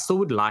 I still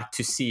would like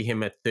to see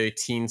him at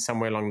 13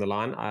 somewhere along the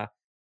line.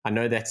 I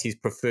know that's his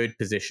preferred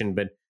position,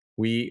 but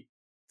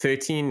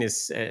 13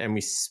 is, and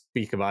we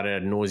speak about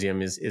it ad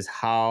nauseum, is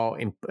how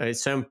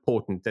it's so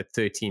important that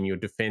 13, you're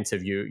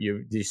defensive.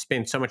 You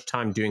spend so much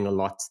time doing a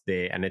lot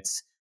there, and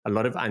it's a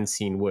lot of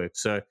unseen work.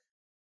 So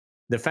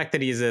the fact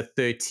that he's a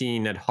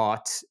 13 at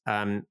heart,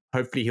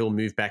 hopefully he'll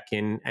move back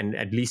in and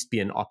at least be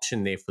an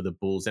option there for the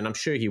Bulls. And I'm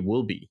sure he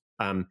will be.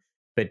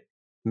 But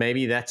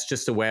maybe that's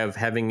just a way of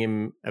having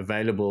him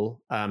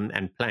available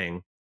and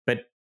playing.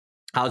 But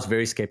I was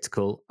very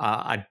skeptical.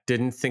 I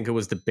didn't think it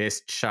was the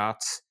best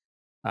shot,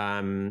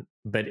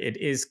 but it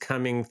is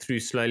coming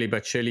through slowly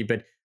but surely.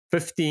 But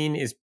 15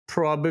 is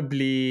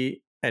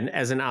probably, and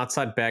as an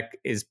outside back,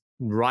 is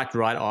right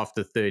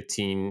after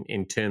 13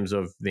 in terms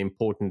of the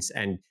importance,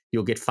 and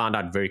you'll get found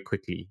out very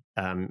quickly.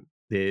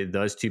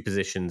 Those two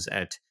positions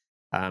at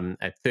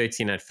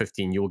 13, at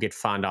 15, you'll get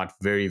found out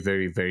very,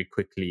 very, very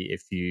quickly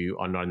if you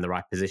are not in the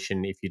right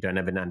position, if you don't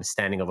have an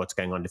understanding of what's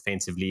going on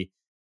defensively,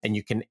 and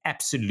you can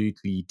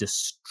absolutely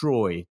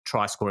destroy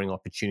try-scoring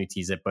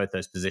opportunities at both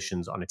those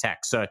positions on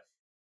attack. So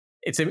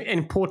it's an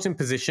important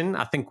position.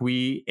 I think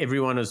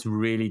everyone is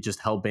really just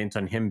hell-bent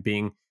on him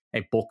being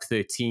a Bork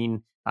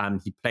 13.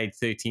 He played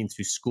 13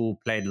 through school,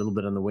 played a little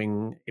bit on the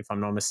wing, if I'm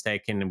not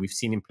mistaken, and we've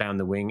seen him play on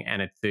the wing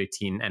and at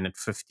 13 and at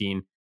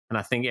 15. And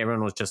I think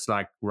everyone was just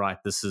like, right,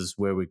 this is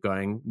where we're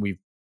going. We've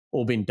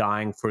all been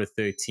dying for a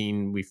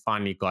 13. We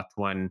finally got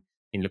one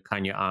in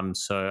Lukanya.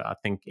 So I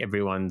think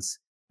everyone's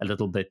a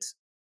little bit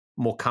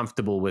more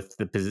comfortable with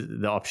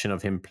the option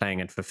of him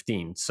playing at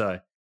 15. So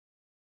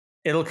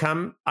it'll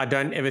come. I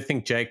don't ever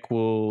think Jake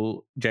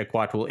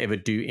White will ever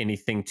do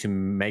anything to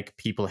make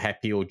people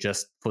happy or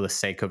just for the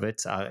sake of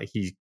it.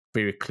 He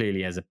very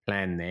clearly has a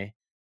plan there.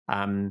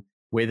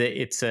 Whether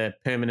it's a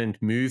permanent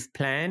move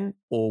plan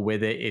or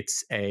whether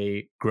it's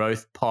a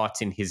growth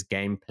part in his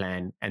game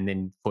plan, and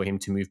then for him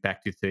to move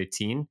back to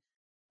 13,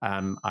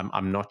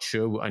 I'm not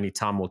sure. Only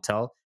time will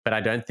tell. But I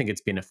don't think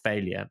it's been a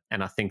failure,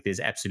 and I think there's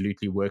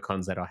absolutely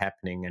work-ons that are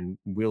happening, and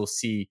we'll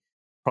see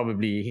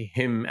probably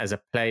him as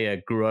a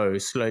player grow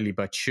slowly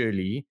but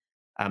surely,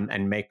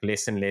 and make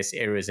less and less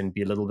errors and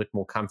be a little bit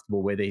more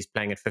comfortable. Whether he's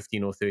playing at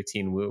 15 or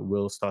 13,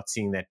 we'll start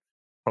seeing that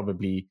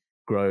probably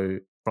grow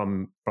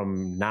from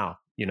now.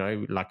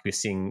 Like we're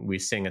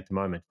seeing at the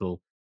moment.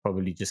 We'll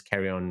probably just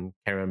carry on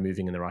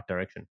moving in the right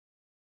direction.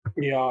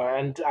 Yeah,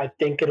 and I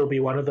think it'll be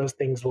one of those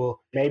things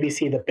we'll maybe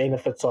see the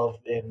benefits of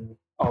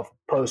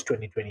post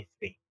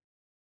 2023.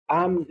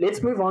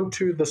 Let's move on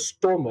to the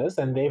Stormers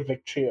and their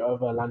victory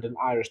over London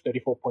Irish,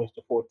 34 points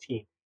to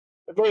 14.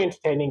 A very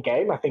entertaining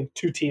game. I think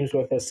two teams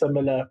with a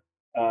similar,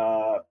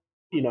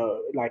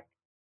 like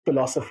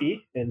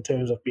philosophy in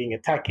terms of being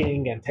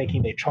attacking and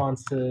taking their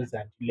chances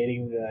and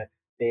letting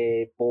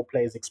their ball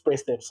players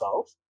express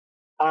themselves.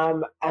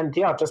 And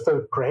yeah, just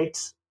a great,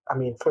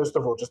 first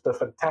of all, just a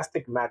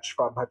fantastic match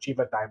from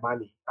Hachiva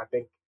Daimani. I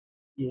think,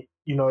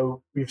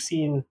 we've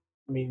seen,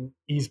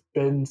 he's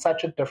been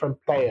such a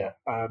different player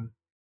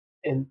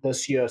in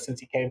this year since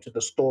he came to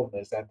the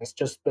Stormers, and it's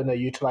just been a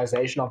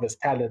utilization of his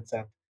talents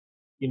and,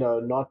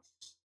 not,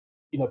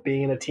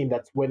 being in a team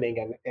that's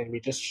winning, and we're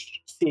just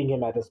seeing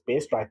him at his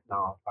best right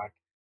now. Like,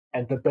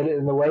 and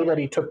the way that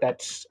he took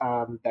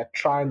that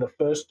try in the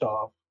first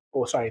half,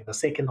 or sorry, in the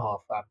second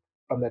half,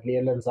 from that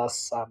Leland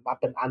us up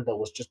and under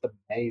was just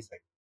amazing.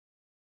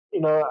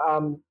 You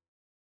know,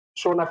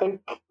 Sean, I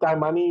think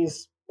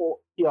Daimani's,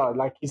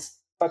 like he's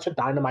such a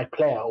dynamite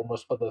player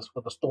almost for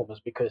the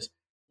Stormers because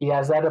he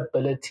has that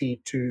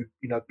ability to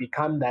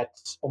become that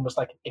almost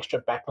like an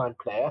extra backline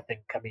player. I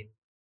think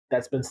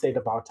that's been said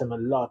about him a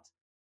lot,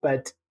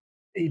 but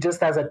he just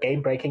has a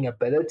game breaking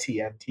ability,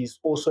 and he's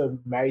also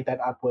married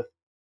that up with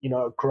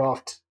a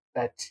graft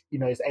that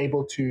is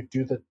able to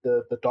do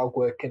the dog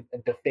work in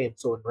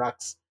defense or in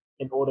rucks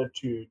in order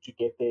to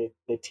get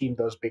their team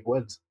those big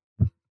wins.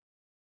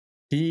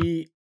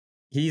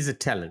 He's a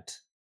talent.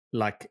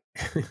 Like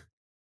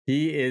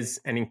he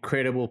is an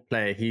incredible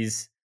player.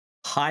 He's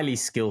highly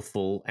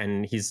skillful,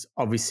 and he's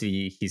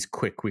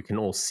quick. We can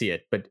all see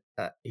it, but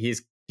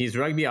his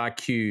rugby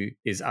IQ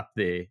is up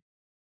there,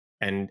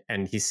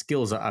 and his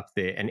skills are up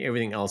there, and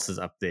everything else is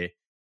up there.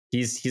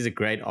 He's a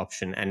great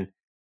option, and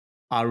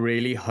I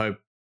really hope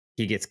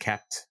he gets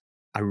capped.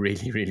 I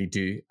really, really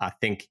do. I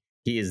think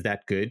he is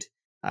that good.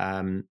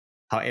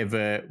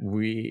 However,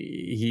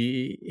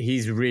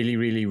 he's really,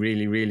 really,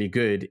 really, really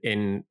good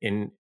in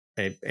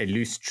a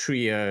loose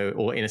trio,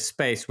 or in a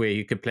space where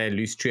you could play a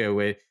loose trio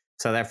where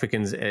South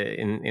Africans,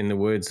 in the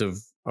words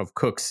of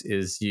Cooks,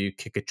 is you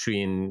kick a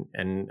tree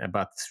and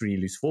about 3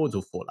 loose forwards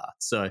will fall out.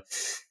 So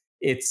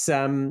it's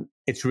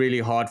really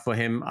hard for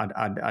him.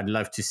 I'd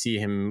love to see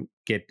him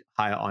get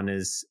higher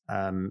honors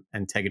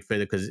and take it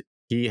further, because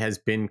he has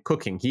been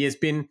cooking. He has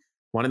been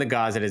one of the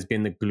guys that has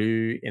been the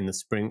glue in the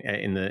spring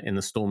in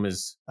the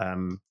Stormers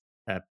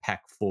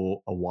pack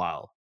for a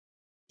while.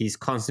 He's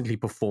constantly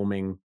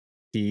performing.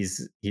 He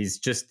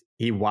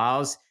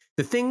wows.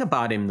 The thing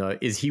about him though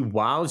is he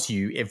wows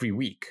you every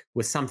week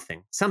with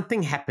something.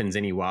 Something happens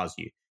and he wows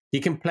you. He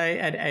can play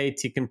at 8.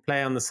 He can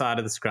play on the side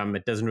of the scrum.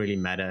 It doesn't really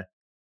matter.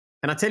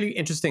 And I tell you,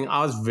 interesting.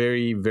 I was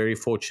very, very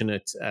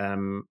fortunate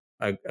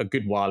a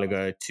good while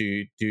ago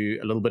to do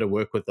a little bit of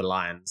work with the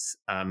Lions,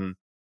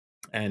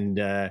 and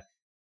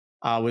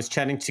I was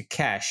chatting to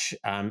Cash.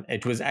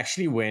 It was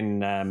actually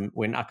when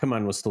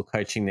Ackerman was still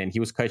coaching. Then he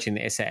was coaching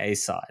the SAA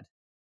side,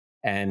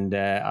 and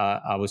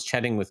I was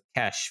chatting with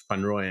Cash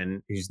van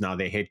Rooyen, who's now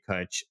their head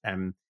coach,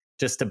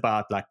 just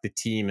about like the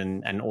team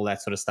and all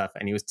that sort of stuff.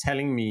 And he was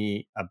telling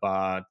me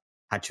about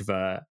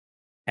Hachiva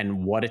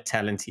and what a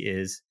talent he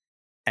is.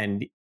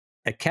 And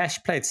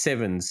Cash played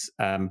sevens.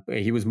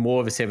 He was more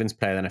of a sevens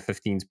player than a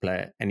 15s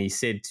player. And he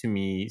said to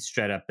me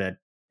straight up that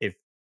if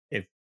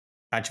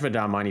Hachiva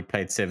Daimani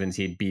played sevens,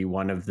 he'd be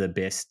one of the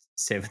best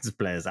sevens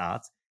players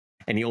out.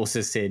 And he also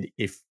said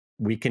if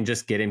we can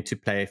just get him to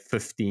play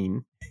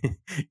 15,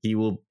 he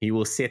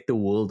will set the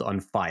world on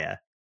fire.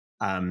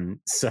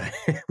 So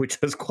which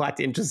was quite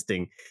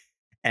interesting.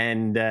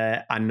 And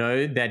I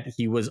know that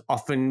he was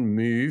often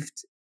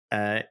moved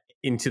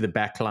into the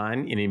back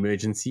line in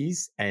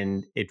emergencies,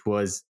 and it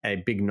was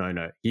a big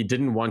no-no. He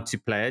didn't want to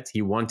play it.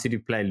 He wanted to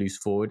play loose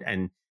forward,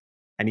 and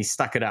he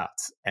stuck it out.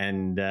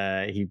 And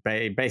he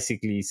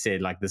basically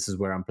said, like, this is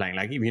where I'm playing.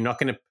 Like, if you're not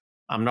going to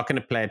I'm not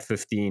going to play at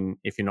 15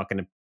 if you're not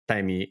going to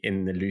play me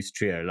in the loose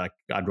trio. Like,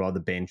 I'd rather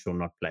bench or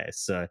not play.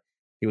 So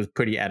he was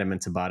pretty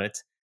adamant about it.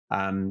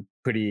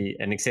 Pretty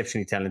an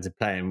exceptionally talented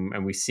player,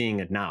 and we're seeing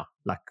it now.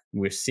 Like,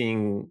 we're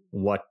seeing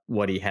what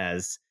he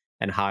has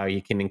and how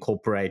he can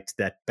incorporate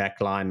that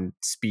backline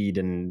speed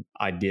and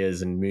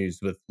ideas and moves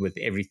with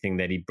everything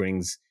that he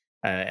brings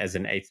as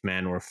an eighth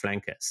man or a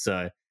flanker.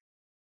 So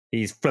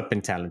he's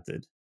flipping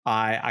talented.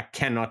 I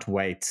cannot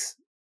wait.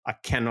 I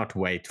cannot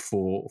wait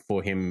for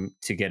him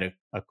to get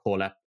a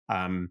call up.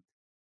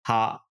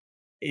 How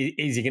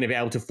is he going to be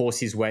able to force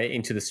his way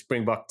into the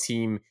Springbok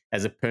team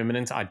as a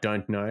permanent? I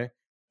don't know,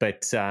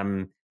 but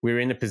we're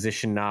in a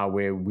position now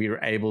where we're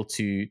able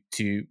to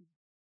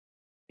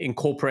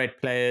incorporate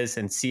players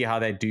and see how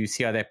they do,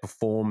 see how they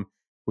perform.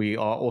 We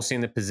are also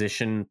in the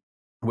position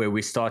where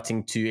we're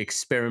starting to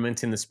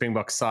experiment in the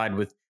Springbok side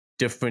with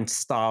different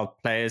style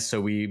players. So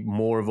we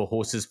more of a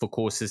horses for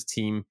courses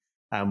team.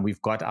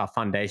 We've got our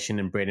foundation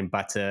and bread and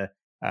butter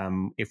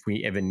if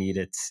we ever need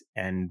it,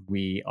 and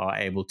we are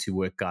able to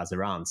work guys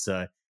around.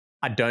 So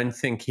I don't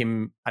think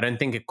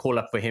a call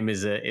up for him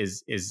is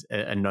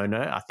a no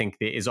no. I think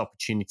there is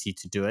opportunity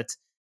to do it,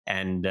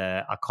 and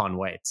I can't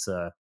wait.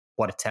 So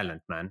what a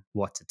talent, man!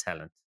 What a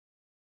talent!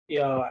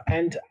 Yeah,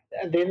 and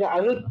then the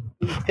other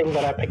thing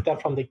that I picked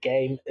up from the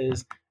game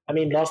is, I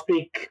mean, last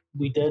week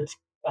we did,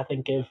 I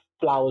think, give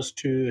flowers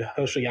to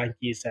Herschel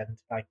Yankees, and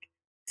like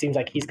it seems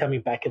like he's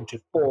coming back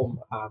into form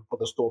for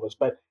the Stormers.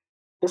 But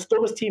the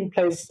Stormers team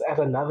plays at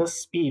another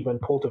speed when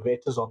Paul de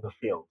Vet is on the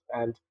field,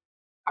 and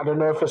I don't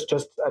know if it's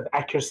just an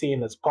accuracy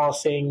in his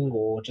passing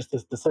or just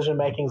his decision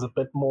making is a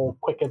bit more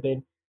quicker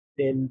than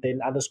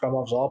other scrum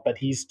halves are. But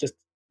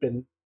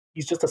been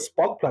he's just a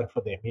spark plug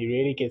for them. He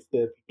really gets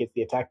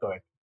the attack going.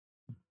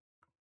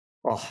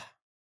 Oh,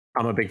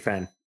 I'm a big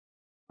fan.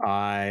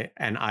 I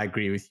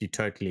agree with you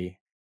totally.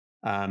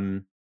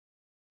 Um,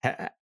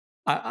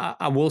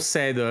 I will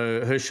say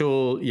though,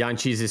 Herschel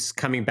Yanchis is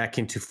coming back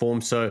into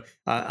form. So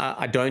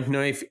I don't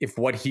know if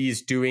what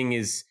he's doing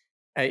is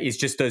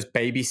just those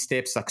baby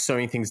steps, like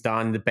slowing things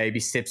down, the baby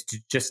steps to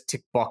just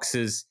tick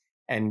boxes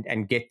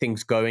and get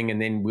things going,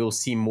 and then we'll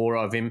see more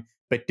of him.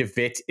 But De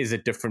Vet is a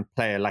different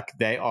player. Like,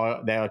 they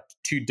are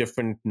two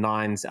different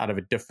nines out of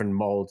a different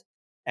mold,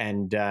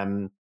 and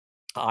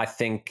I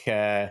think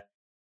I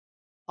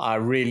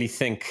really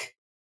think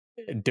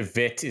De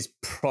Vet is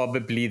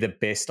probably the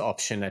best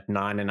option at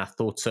 9, and I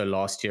thought so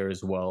last year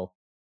as well.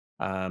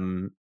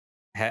 Um,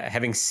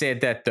 Having said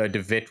that, though, De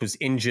Vet was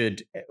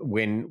injured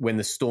when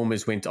the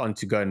Stormers went on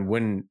to go and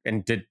win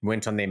and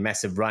went on their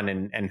massive run,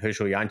 and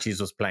Herschel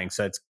Yanchis was playing,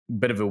 so it's a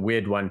bit of a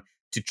weird one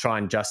to try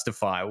and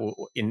justify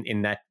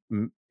in that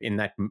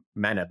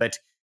manner. But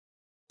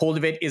Paul de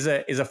Vet is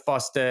a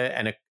faster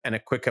and a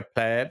quicker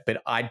player,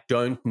 but I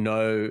don't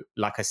know.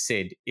 Like I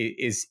said,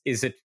 is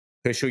it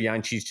Herschel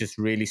Yanchi's just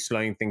really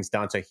slowing things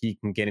down so he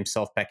can get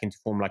himself back into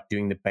form, like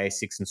doing the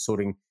basics and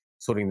sorting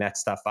that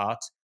stuff out,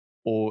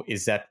 or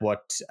is that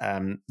what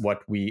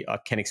we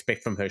can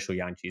expect from Herschel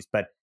Yanchi's?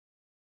 But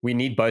we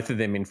need both of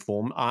them in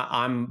form.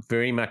 I'm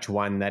very much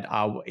one that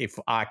if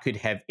I could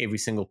have every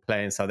single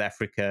player in South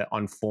Africa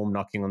on form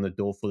knocking on the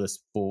door for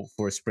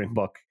a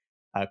Springbok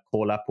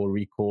call up or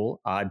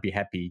recall, I'd be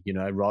happy.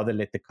 Rather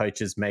let the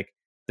coaches make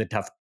the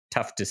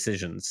tough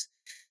decisions.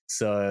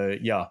 So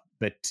yeah,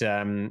 but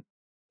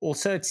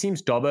also it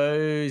seems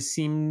Dobbo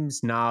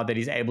seems now that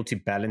he's able to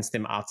balance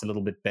them out a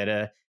little bit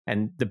better.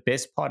 And the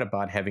best part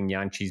about having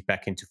Yanchis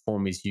back into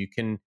form is you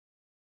can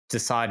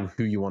decide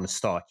who you want to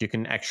start. You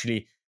can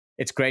actually,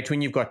 it's great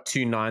when you've got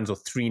 2 9s or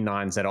 3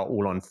 9s that are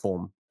all on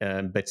form,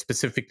 but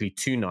specifically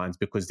 2 9s,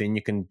 because then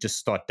you can just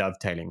start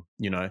dovetailing.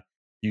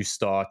 You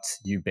start,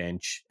 you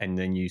bench, and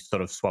then you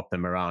sort of swap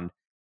them around.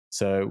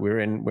 So we're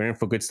in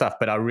for good stuff.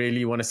 But I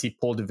really want to see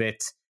Paul de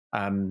Vet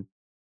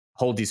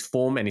hold his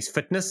form and his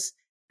fitness.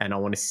 And I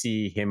want to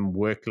see him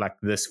work like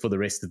this for the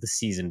rest of the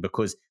season,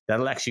 because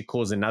that'll actually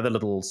cause another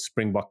little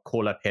Springbok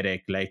call-up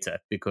headache later,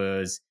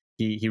 because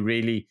he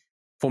really,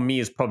 for me,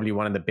 is probably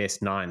one of the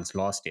best 9s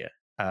last year.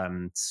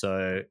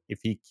 So if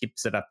he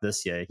keeps it up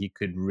this year, he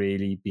could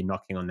really be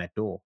knocking on that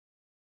door.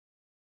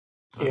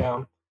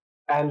 Yeah.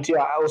 And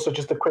yeah, also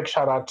just a quick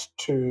shout out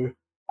to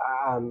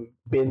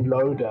Ben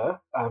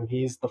Loader.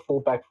 He's the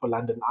fullback for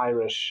London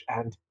Irish,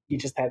 and he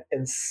just had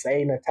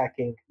insane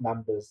attacking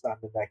numbers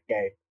in that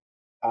game.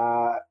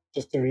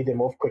 Just to read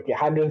them off quickly: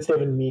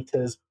 107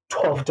 meters,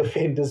 12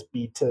 defenders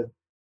beaten,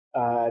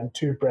 and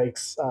 2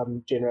 breaks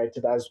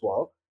generated as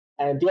well.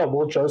 And yeah,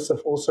 Will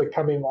Joseph also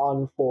coming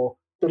on for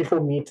 34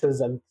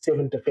 meters and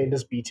 7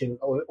 defenders beaten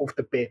off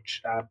the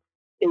bench.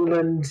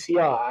 England,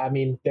 yeah, I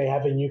mean, they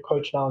have a new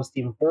coach now,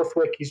 Stephen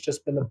Borthwick. He's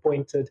just been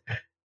appointed.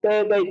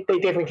 They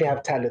definitely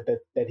have talent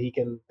that he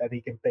can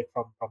pick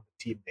from the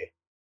team there.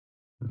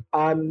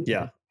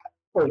 Yeah.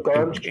 Oh, go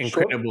on,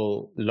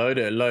 Incredible.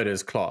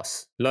 Loader's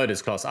class.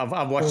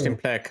 I've watched him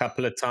play a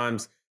couple of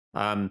times.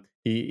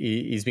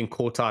 He's been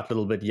caught out a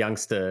little bit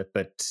youngster,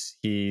 but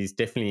he's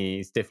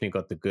definitely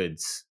got the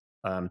goods.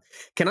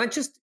 Can I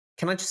just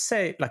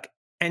say, like,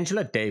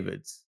 Angela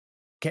Davids,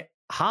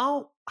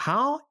 how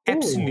how Oh,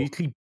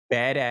 absolutely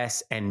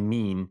badass and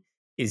mean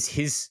is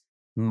his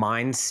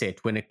mindset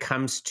when it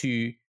comes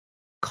to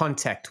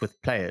contact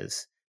with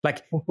players?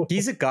 Like,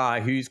 he's a guy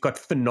who's got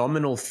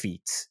phenomenal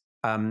feet.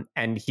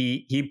 And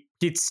he'd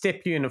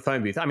step you in a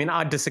phone booth. I mean,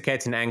 I'd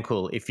dislocate an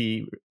ankle if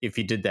he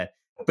did that.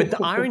 But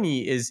the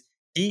irony is,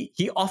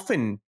 he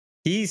often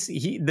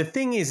the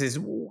thing is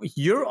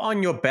you're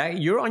on your back,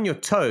 you're on your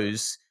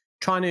toes,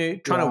 trying to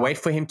yeah. wait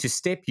for him to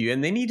step you,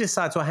 and then he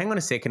decides, well, hang on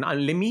a second,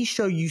 let me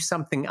show you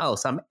something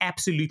else. I'm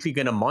absolutely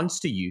going to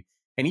monster you,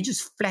 and he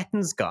just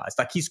flattens guys.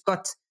 Like, he's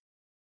got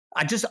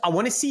I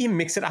want to see him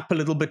mix it up a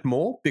little bit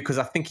more, because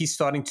I think he's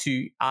starting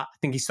to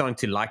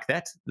like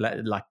that,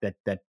 like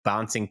that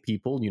bouncing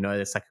people.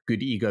 That's like a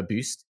good ego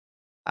boost.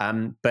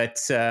 But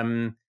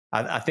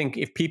I think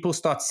if people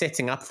start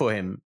setting up for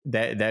him,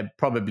 they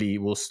probably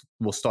will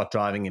start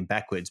driving him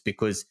backwards,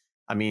 because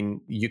I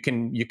mean, you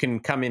can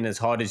come in as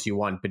hard as you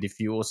want, but if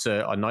you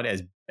also are not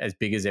as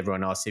big as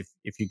everyone else,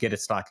 if you get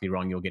it slightly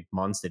wrong, you'll get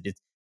monstered.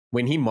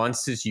 When he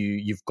monsters you,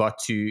 you've got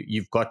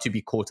to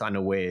be caught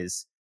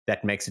unawares.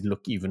 That makes it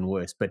look even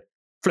worse. But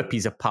Flip,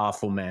 he's a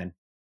powerful man.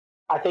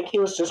 I think he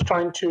was just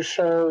trying to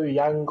show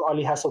young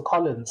Ollie Hassel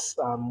Collins,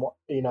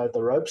 the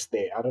ropes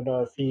there. I don't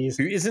know if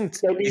Who isn't?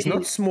 He's not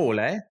maybe small,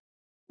 eh?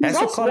 he's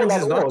Hassel not small Collins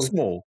at is not all.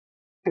 small.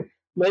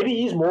 Maybe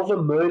he's more of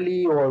a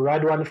Murley or a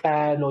Radwan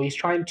fan, or he's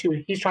trying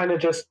to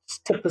just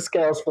tip the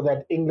scales for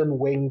that England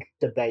wing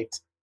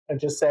debate, and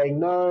just saying,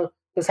 no,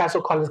 this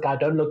Hassel Collins guy,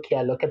 don't look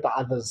here, look at the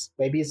others.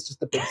 Maybe he's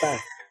just a big fan.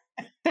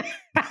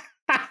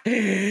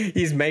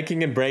 He's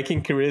making and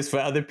breaking careers for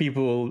other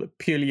people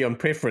purely on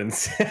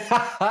preference.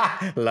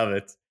 Love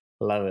it.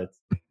 Love it.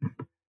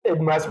 It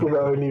must be the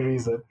only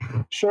reason.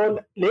 Sean,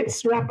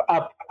 let's wrap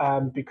up,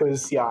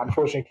 because yeah,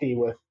 unfortunately,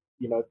 with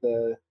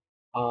the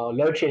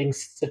load shedding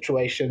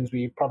situations,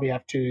 we probably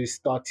have to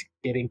start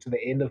getting to the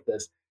end of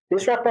this.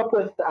 Let's wrap up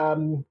with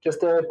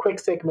just a quick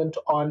segment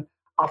on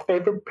our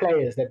favorite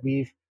players that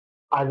we've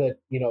either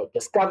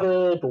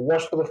discovered or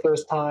watched for the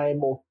first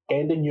time or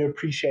gained a new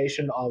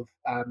appreciation of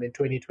in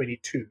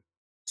 2022.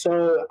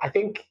 So I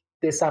think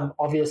there's some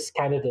obvious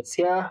candidates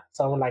here.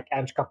 Someone like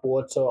Ange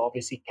Capuozzo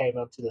obviously came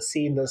onto the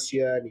scene this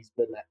year, and he's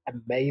been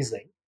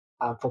amazing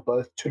for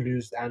both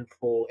Toulouse and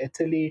for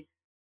Italy.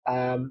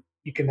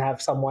 You can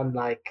have someone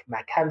like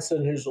Mac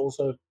Hansen, who's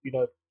also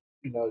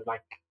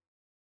like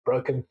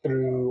broken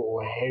through,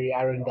 or Harry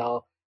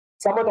Arundel.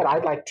 Someone that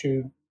I'd like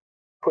to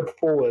put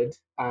forward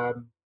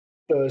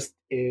first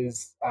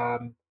is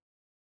Juan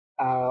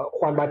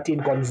Martin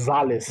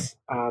Gonzalez.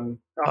 Oh,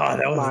 that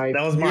was My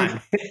that was new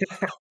mine.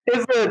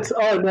 Is it?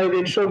 Oh no,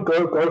 then sure,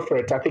 go for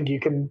it. I think you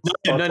can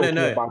start No, no, talking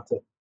no. about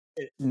it.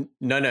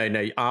 No, no,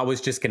 no. I was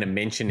just going to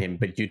mention him,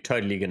 but you're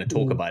totally going to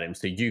talk Mm. about him.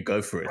 So you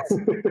go for it.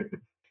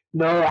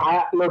 No,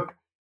 I look.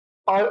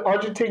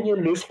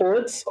 Argentinian loose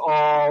forwards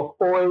are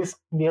always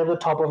near the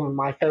top of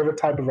my favorite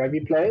type of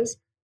rugby players,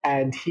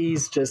 and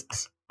he's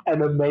just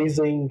an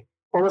amazing,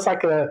 almost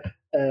like an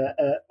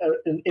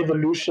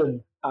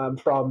evolution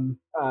from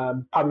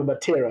Pablo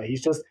Matera. He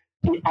does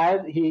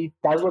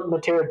what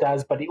Matera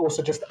does, but he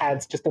also just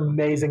adds just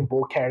amazing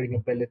ball carrying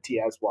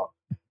ability as well.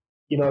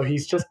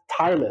 He's just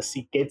tireless.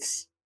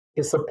 His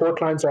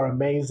support lines are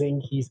amazing.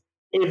 He's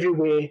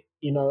everywhere,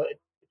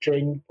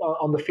 during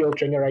on the field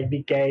during a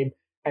rugby game.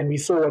 And we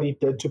saw what he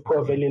did to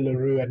poor Veli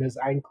LaRue and his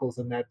ankles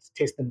in that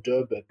test in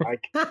Durban.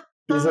 Like,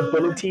 his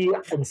ability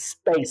and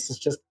space is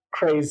just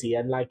crazy.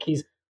 And like,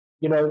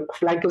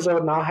 flankers are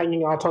now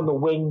hanging out on the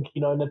wing,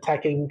 and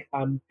attacking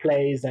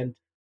plays, and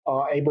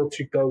are able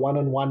to go one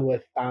on one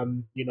with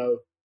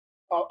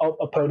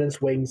opponents'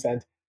 wings.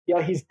 And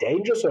yeah, he's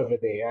dangerous over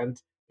there. And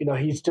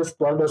he's just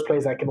one of those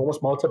players that can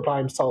almost multiply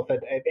himself at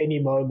any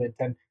moment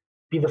and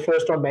be the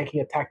first one making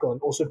a tackle, and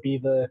also be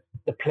the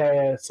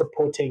player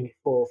supporting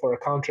for a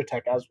counter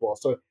attack as well.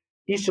 So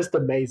he's just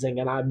amazing,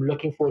 and I'm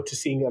looking forward to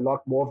seeing a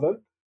lot more of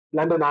him.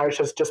 London Irish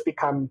has just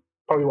become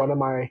probably one of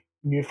my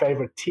new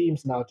favorite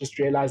teams now. Just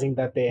realizing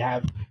that they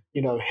have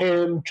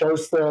him,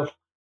 Joseph,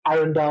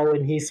 Arundel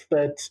when he's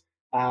fit,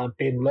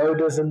 Ben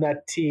Loder's in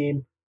that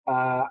team,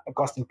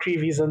 Augustin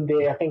Creevy's in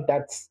there. I think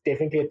that's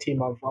definitely a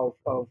team of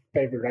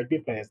favorite rugby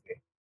players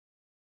there.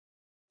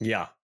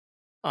 Yeah.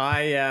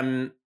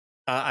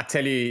 I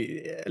tell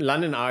you,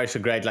 London Irish are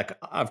great. Like,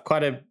 I've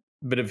quite a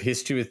bit of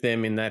history with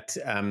them in that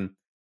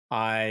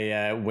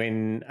I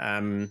when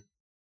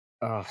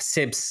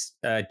Seb's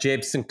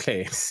Jeb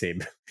Sinclair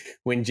Seb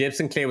when Jeb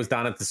Sinclair was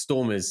down at the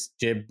Stormers,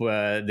 Jeb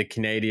the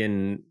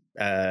Canadian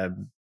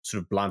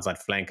sort of blindside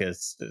flanker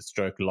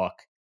stroke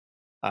lock.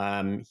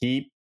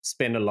 He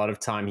spent a lot of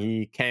time.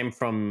 He came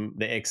from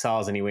the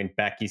Exiles and he went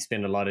back. He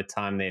spent a lot of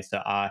time there. So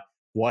I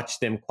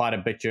watched them quite a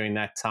bit during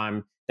that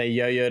time. They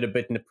yo-yoed a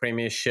bit in the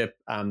Premiership.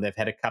 They've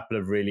had a couple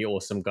of really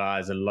awesome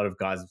guys. A lot of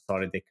guys have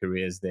started their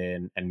careers there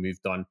and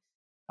moved on.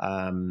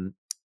 Um,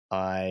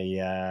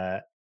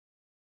 but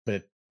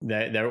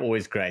they're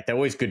always great. They're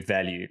always good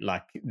value.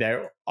 Like,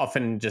 they're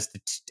often just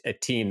a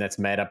team that's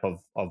made up of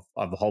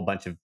a whole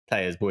bunch of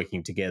players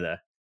working together.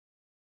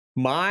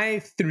 My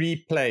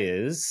three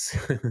players,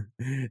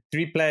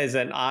 three players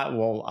that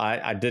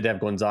I did have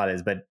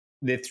Gonzalez, but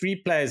the three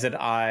players that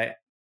I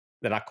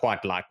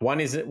quite like. One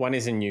is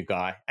a new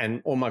guy,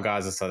 and all my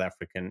guys are South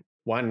African.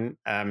 One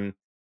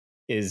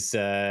is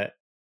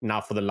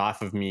now for the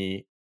life of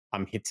me,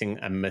 I'm hitting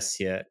a miss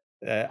here.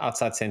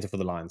 Outside center for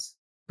the Lions.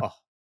 Oh,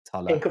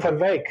 Thala. Henko van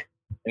Wyk.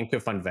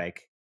 Henko van Wyk.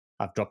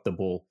 I've dropped the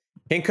ball.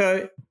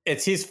 Henko,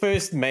 it's his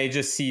first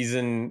major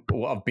season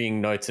of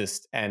being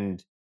noticed,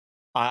 and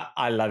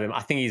I love him.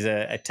 I think he's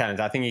a talent.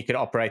 I think he could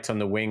operate on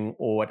the wing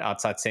or at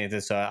outside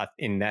center. So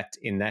in that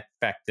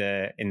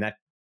factor, in that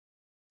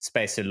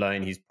space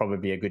alone, he's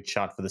probably a good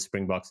shot for the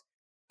Springboks.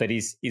 But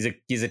he's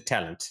a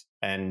talent,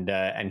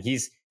 and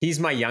he's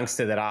my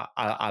youngster that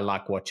I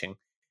like watching.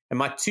 And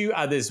my two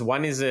others,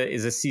 one is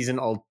a season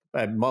old,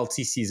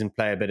 multi-season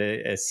player, but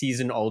a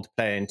season old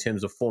player in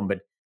terms of form, but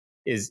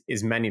is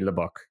Manny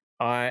Lebok.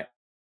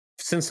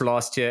 Since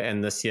last year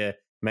and this year,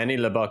 Manny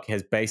Lebok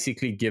has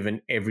basically given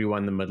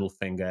everyone the middle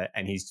finger,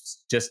 and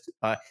he's just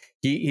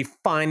he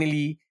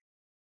finally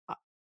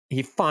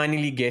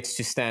gets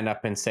to stand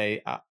up and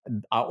say, I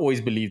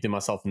always believed in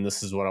myself, and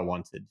this is what I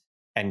wanted.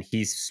 And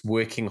he's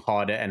working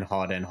harder and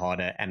harder and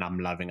harder, and I'm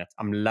loving it.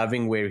 I'm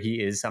loving where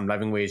he is. I'm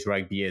loving where his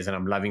rugby is, and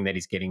I'm loving that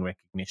he's getting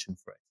recognition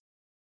for it.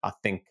 I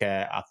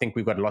think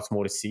we've got lots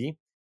more to see.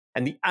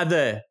 And the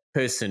other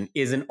person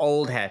is an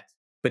old hat,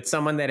 but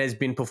someone that has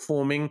been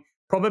performing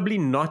probably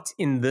not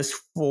in this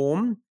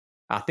form.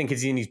 I think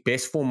it's in his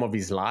best form of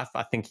his life.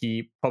 I think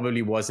he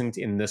probably wasn't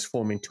in this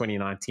form in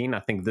 2019. I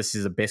think this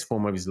is the best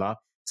form of his life.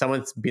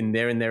 Someone's been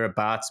there and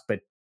thereabouts, but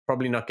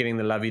probably not getting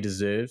the love he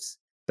deserves.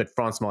 But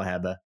Frans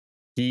Malherbe,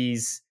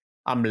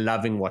 I'm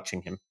loving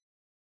watching him,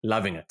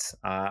 loving it.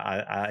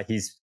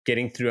 He's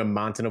getting through a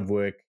mountain of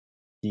work.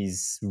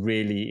 He's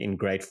really in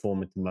great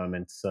form at the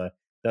moment. So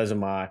those are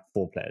my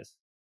four players,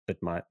 but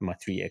my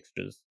three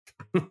extras.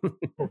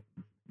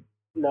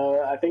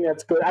 No, I think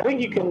that's good. I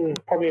think you can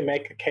probably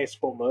make a case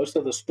for most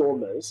of the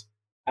Stormers.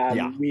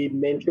 Yeah. We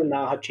mentioned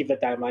now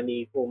Hachiva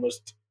Daimani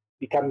almost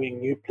becoming a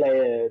new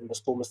player in the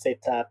Stormer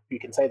setup. You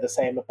can say the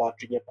same about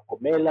Junior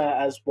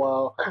Pakomela as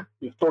well.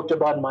 We've talked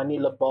about Manny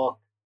Lebok.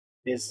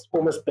 There's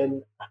almost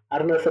been, I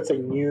don't know if it's a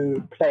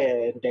new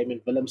player in Damien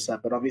Willemse,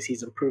 but obviously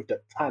he's improved a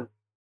ton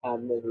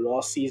in the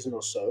last season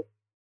or so.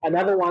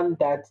 Another one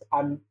that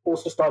I'm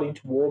also starting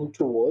to warm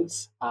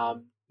towards,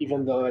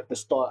 even though at the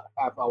start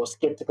I was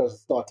skeptical at the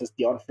start, is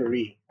Dion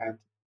Ferry and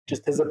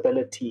just his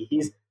ability.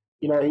 He's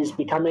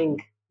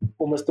becoming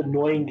almost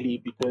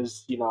annoyingly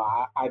because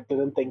I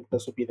didn't think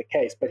this would be the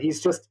case, but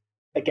he's just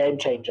a game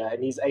changer,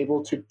 and he's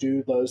able to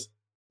do those.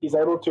 He's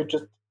able to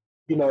just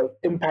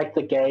impact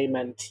the game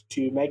and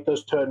to make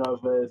those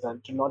turnovers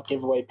and to not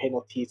give away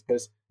penalties,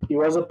 because he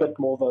was a bit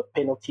more of a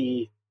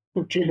penalty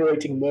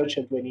generating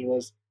merchant when he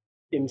was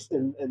in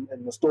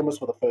the Stormers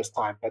for the first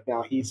time, but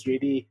now he's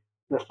really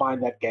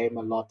refined that game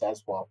a lot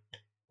as well.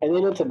 And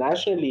then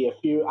internationally, a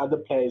few other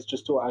players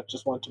I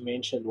just want to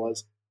mention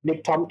was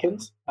Nick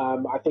Tompkins.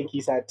 I think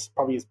he's had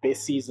probably his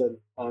best season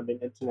in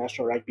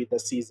international rugby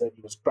this season.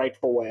 He was great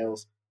for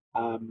Wales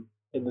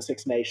in the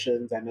Six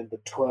Nations and in the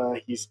tour.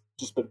 He's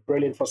just been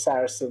brilliant for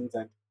Saracens,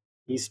 and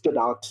he stood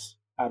out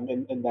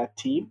in that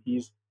team.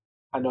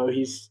 I know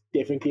he's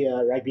definitely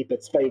a rugby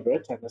bit's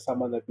favorite and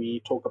someone that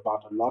we talk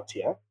about a lot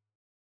here.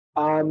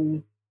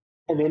 And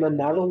then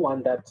another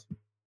one that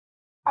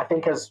I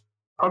think has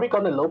probably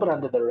gone a little bit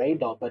under the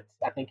radar, but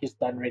I think he's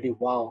done really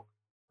well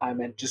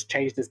and just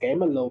changed his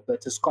game a little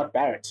bit is Scott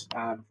Barrett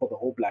for the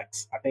All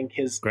Blacks. I think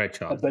his Great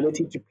job.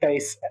 ability to play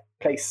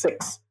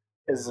six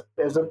is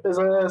a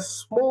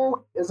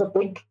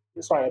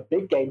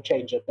big game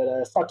changer, but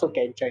a subtle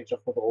game changer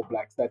for the All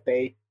Blacks, that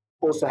they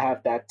also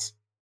have that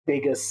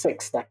bigger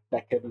six that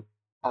can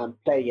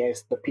play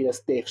against the Peter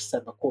Steffs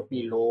and the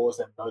Courtney Laws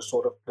and those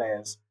sort of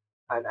players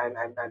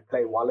and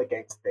play well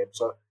against them.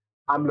 So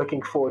I'm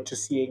looking forward to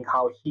seeing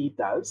how he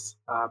does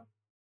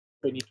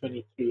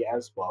 2023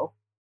 as well.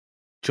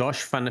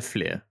 Josh van der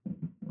Flier.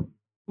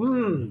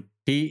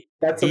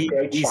 That's a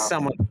great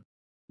shout.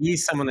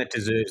 He's someone that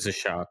deserves a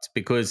shout,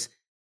 because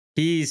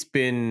he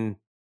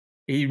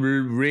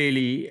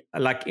really,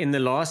 like, in the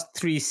last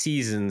 3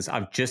 seasons,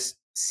 I've just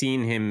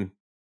seen him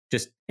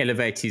just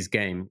elevate his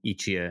game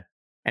each year.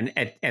 And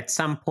at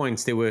some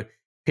points, there were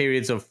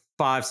periods of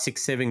 5,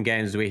 6, 7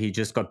 games where he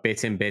just got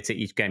better and better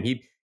each game.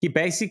 He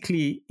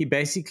basically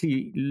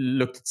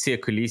looked at Siya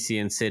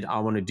Kolisi and said, I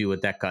want to do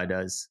what that guy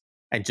does,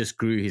 and just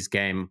grew his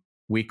game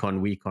week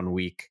on week on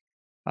week.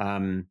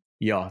 Van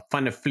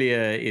der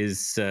Flier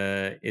is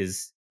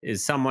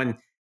someone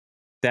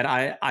that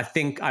I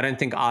don't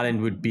think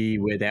Ireland would be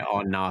where they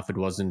are now if it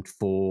wasn't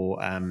for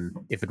him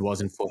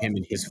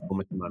in his form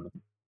at the moment.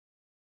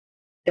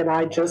 Can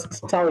I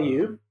just tell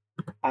you,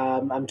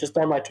 I'm just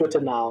on my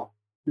Twitter now,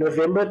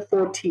 November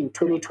 14,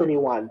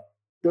 2021,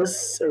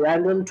 this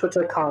random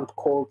Twitter account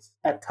called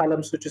at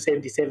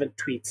 @ThalamSutra77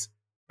 tweets,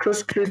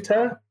 Chris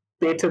Kluter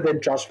better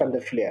than Josh van der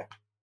Flier.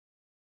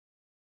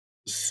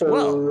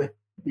 So,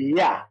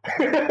 yeah.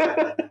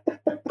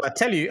 I'm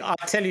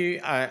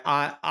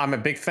a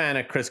big fan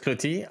of Chris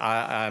Clutty.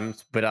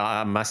 But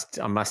I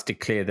must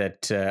declare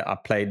that I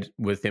played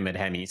with him at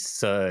Hammies,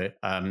 so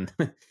I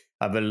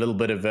have a little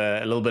bit of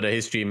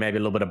history, maybe a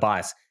little bit of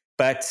bias.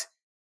 But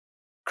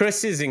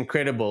Chris is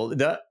incredible.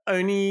 The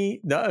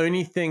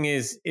only thing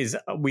is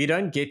we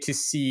don't get to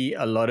see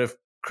a lot of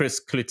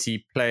Chris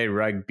Clutty play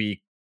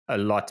rugby a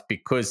lot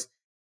because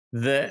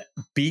the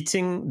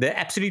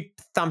absolute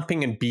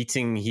thumping and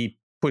beating he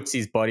puts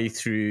his body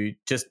through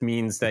just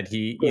means that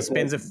he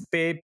spends a Goodness.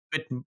 fair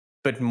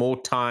bit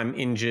more time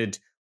injured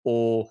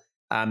or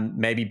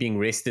maybe being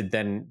rested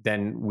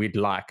than we'd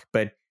like.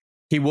 But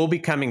he will be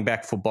coming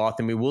back for Bath,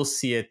 and we will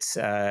see it.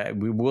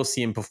 We will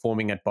see him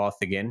performing at Bath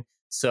again.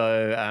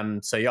 So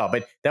yeah,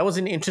 but that was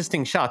an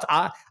interesting shot.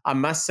 I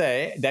must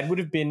say that would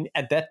have been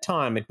at that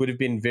time. It would have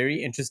been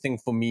very interesting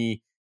for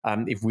me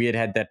if we had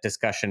had that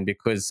discussion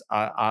because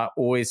I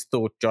always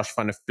thought Josh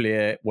van der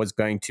Fleer was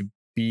going to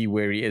be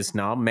where he is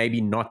now.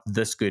 Maybe not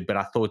this good, but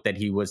I thought that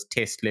he was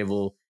test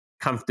level,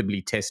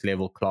 comfortably test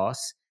level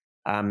class.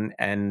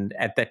 And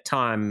at that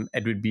time,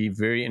 it would be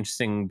very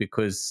interesting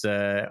because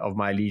of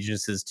my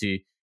allegiances to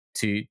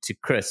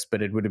Chris.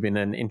 But it would have been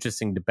an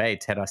interesting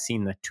debate had I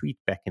seen that tweet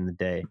back in the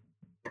day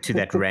to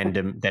that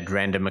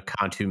random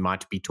account who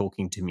might be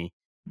talking to me.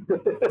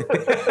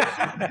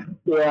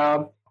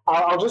 Yeah,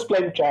 I'll just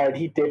blame Jared.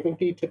 He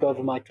definitely took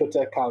over my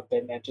Twitter account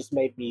and just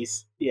made me,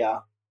 yeah,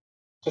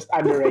 just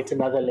underrate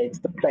another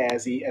Leinster player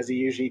as he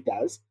usually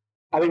does.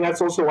 I think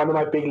that's also one of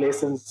my big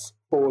lessons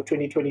for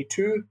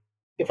 2022.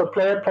 If a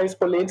player plays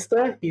for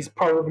Leinster, he's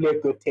probably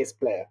a good test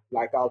player.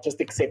 Like I'll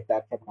just accept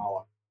that from now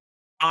on.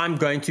 I'm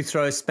going to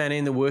throw a spanner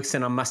in the works,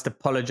 and I must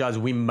apologize.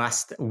 We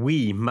must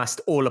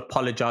all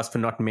apologize for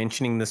not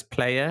mentioning this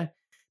player.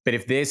 But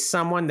if there's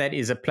someone that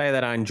is a player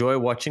that I enjoy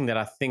watching, that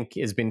I think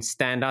has been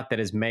standout, that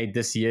has made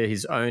this year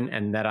his own,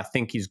 and that I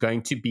think is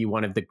going to be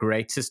one of the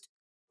greatest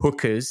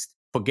hookers,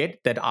 forget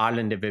that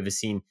Ireland have ever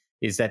seen,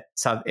 is that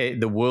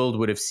the world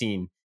would have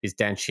seen, is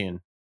Dan Sheehan.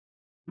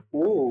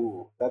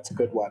 Ooh, that's a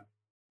good one.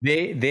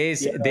 Yeah,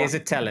 There's a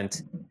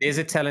talent. There's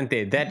a talent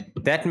there.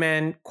 That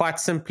man,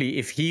 quite simply,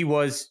 if he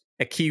was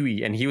a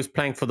Kiwi and he was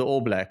playing for the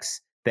All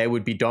Blacks, they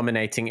would be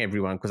dominating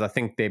everyone because I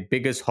think their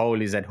biggest hole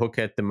is at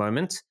hooker at the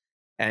moment.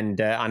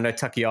 And I know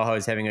Takiyaho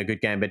is having a good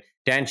game, but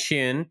Dan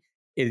Sheehan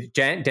is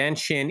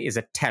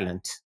a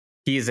talent.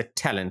 He is a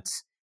talent.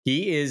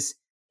 He's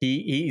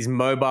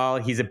mobile.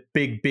 He's a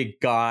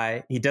big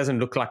guy. He doesn't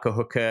look like a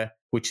hooker,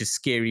 which is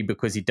scary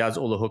because he does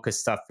all the hooker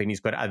stuff and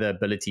he's got other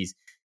abilities.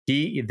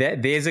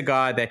 There's a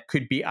guy that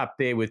could be up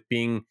there with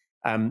being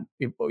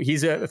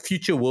he's a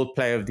future world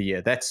player of the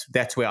year.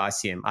 That's where I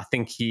see him. I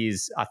think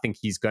he's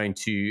going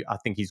to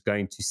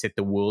set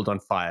the world on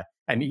fire.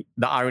 And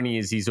the irony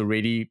is he's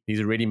already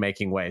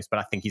making waves, but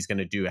I think he's going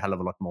to do a hell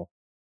of a lot more.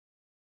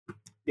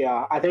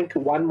 yeah. I think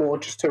one more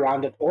just to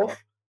round it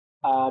off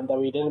that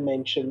we didn't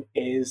mention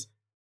is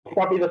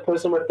probably the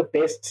person with the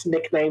best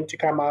nickname to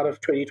come out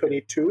of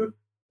 2022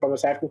 from a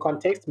South African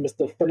context,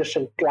 Mr.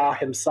 Finishing Kla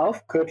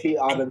himself, Kirtley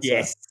Arvidsson.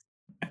 Yes.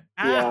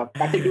 Yeah,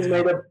 I think he's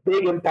made a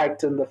big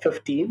impact in the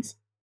 15s.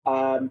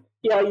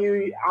 Yeah,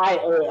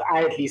 I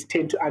at least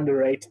tend to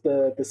underrate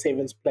the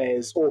sevens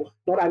players, or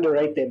not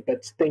underrate them,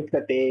 but think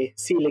that their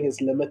ceiling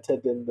is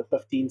limited in the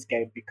 15s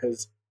game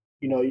because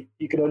you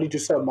can only do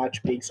so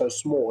much being so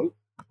small.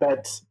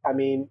 But I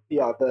mean,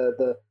 yeah,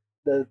 the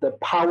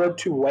power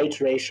to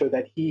weight ratio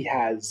that he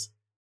has,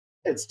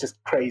 it's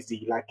just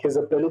crazy. Like his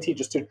ability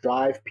just to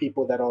drive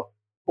people that are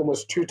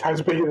almost two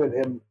times bigger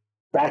than him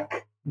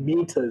back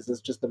meters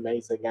is just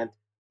amazing. And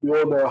we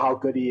all know how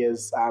good he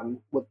is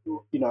with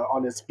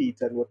on his feet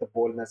and with the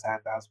ball in his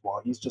hand as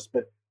well. He's just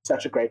been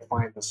such a great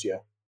find this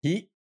year.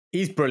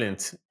 He's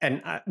brilliant,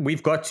 and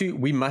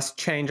we must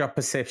change our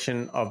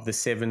perception of the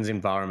sevens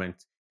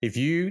environment. If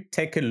you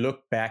take a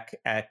look back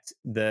at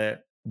the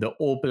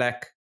All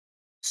Black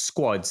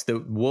squads, the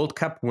World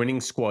Cup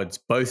winning squads,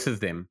 both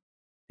of them.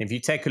 If you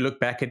take a look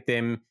back at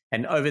them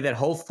and over that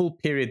whole full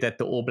period that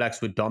the All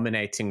Blacks were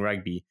dominating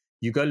rugby,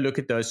 you go look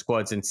at those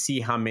squads and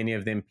see how many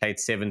of them played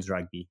sevens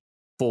rugby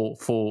for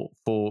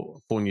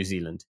New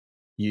Zealand.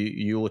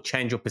 You will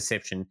change your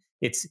perception.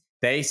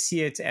 They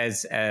see it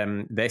as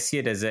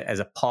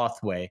a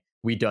pathway.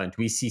 We don't.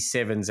 We see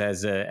sevens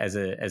as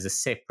a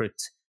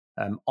separate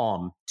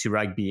arm to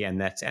rugby, and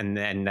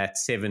that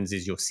sevens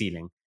is your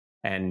ceiling.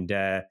 And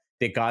there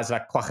are guys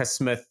like Quagga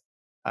Smith,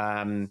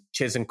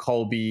 Ches and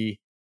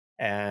Colby,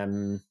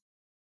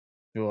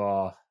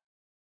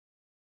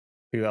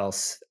 who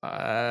else?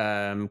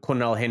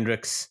 Cornell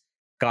Hendricks,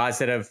 guys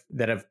that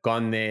have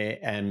gone there,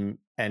 and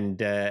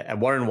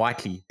Warren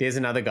Whiteley. There's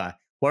another guy.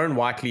 Warren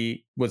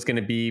Whiteley was going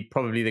to be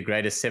probably the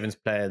greatest sevens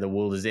player the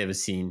world has ever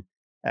seen.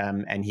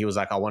 And he was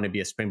like, I want to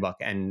be a Springbok.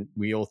 And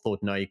we all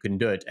thought, no, you couldn't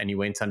do it. And he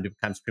went on to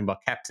become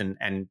Springbok captain.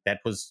 And that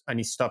was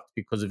only stopped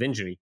because of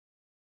injury.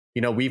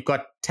 We've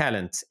got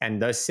talent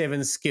and those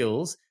seven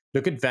skills.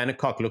 Look at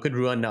Vannecock, look at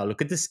Ruan now,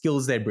 look at the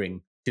skills they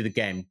bring to the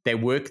game. They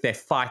work, they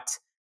fight,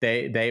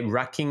 they're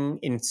rucking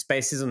in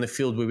spaces on the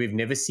field where we've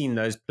never seen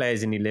those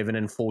players in 11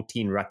 and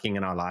 14 rucking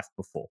in our life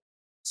before.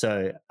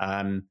 So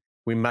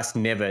we must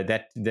never,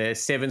 that the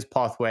sevens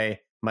pathway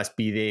must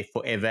be there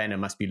forever, and it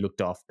must be looked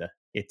after.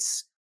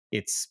 It's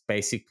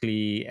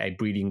basically a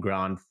breeding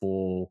ground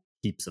for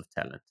heaps of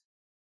talent.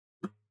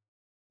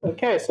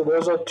 Okay, so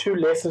those are two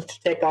lessons to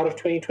take out of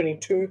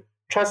 2022.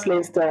 Trust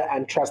Leinster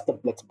and trust the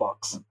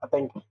Blitzbox. I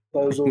think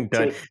those will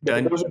take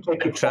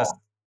you trust,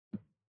 far.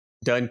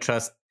 Don't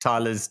trust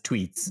Tyler's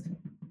tweets.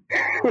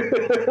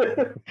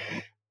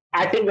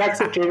 I think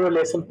that's a general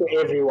lesson for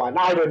everyone.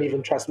 I don't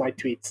even trust my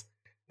tweets.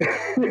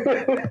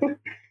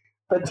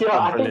 But yeah,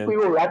 I think we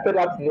will wrap it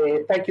up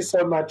there. Thank you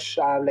so much,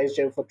 ladies and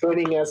gentlemen, for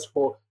joining us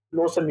for an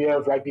awesome year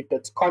of Rugby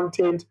Bits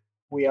content.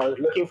 We are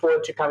looking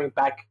forward to coming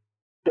back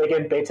bigger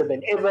and better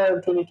than ever in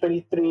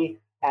 2023.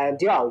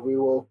 And yeah,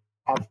 we'll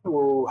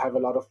have a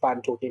lot of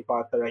fun talking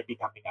about the rugby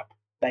coming up.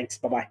 Thanks.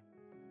 Bye-bye.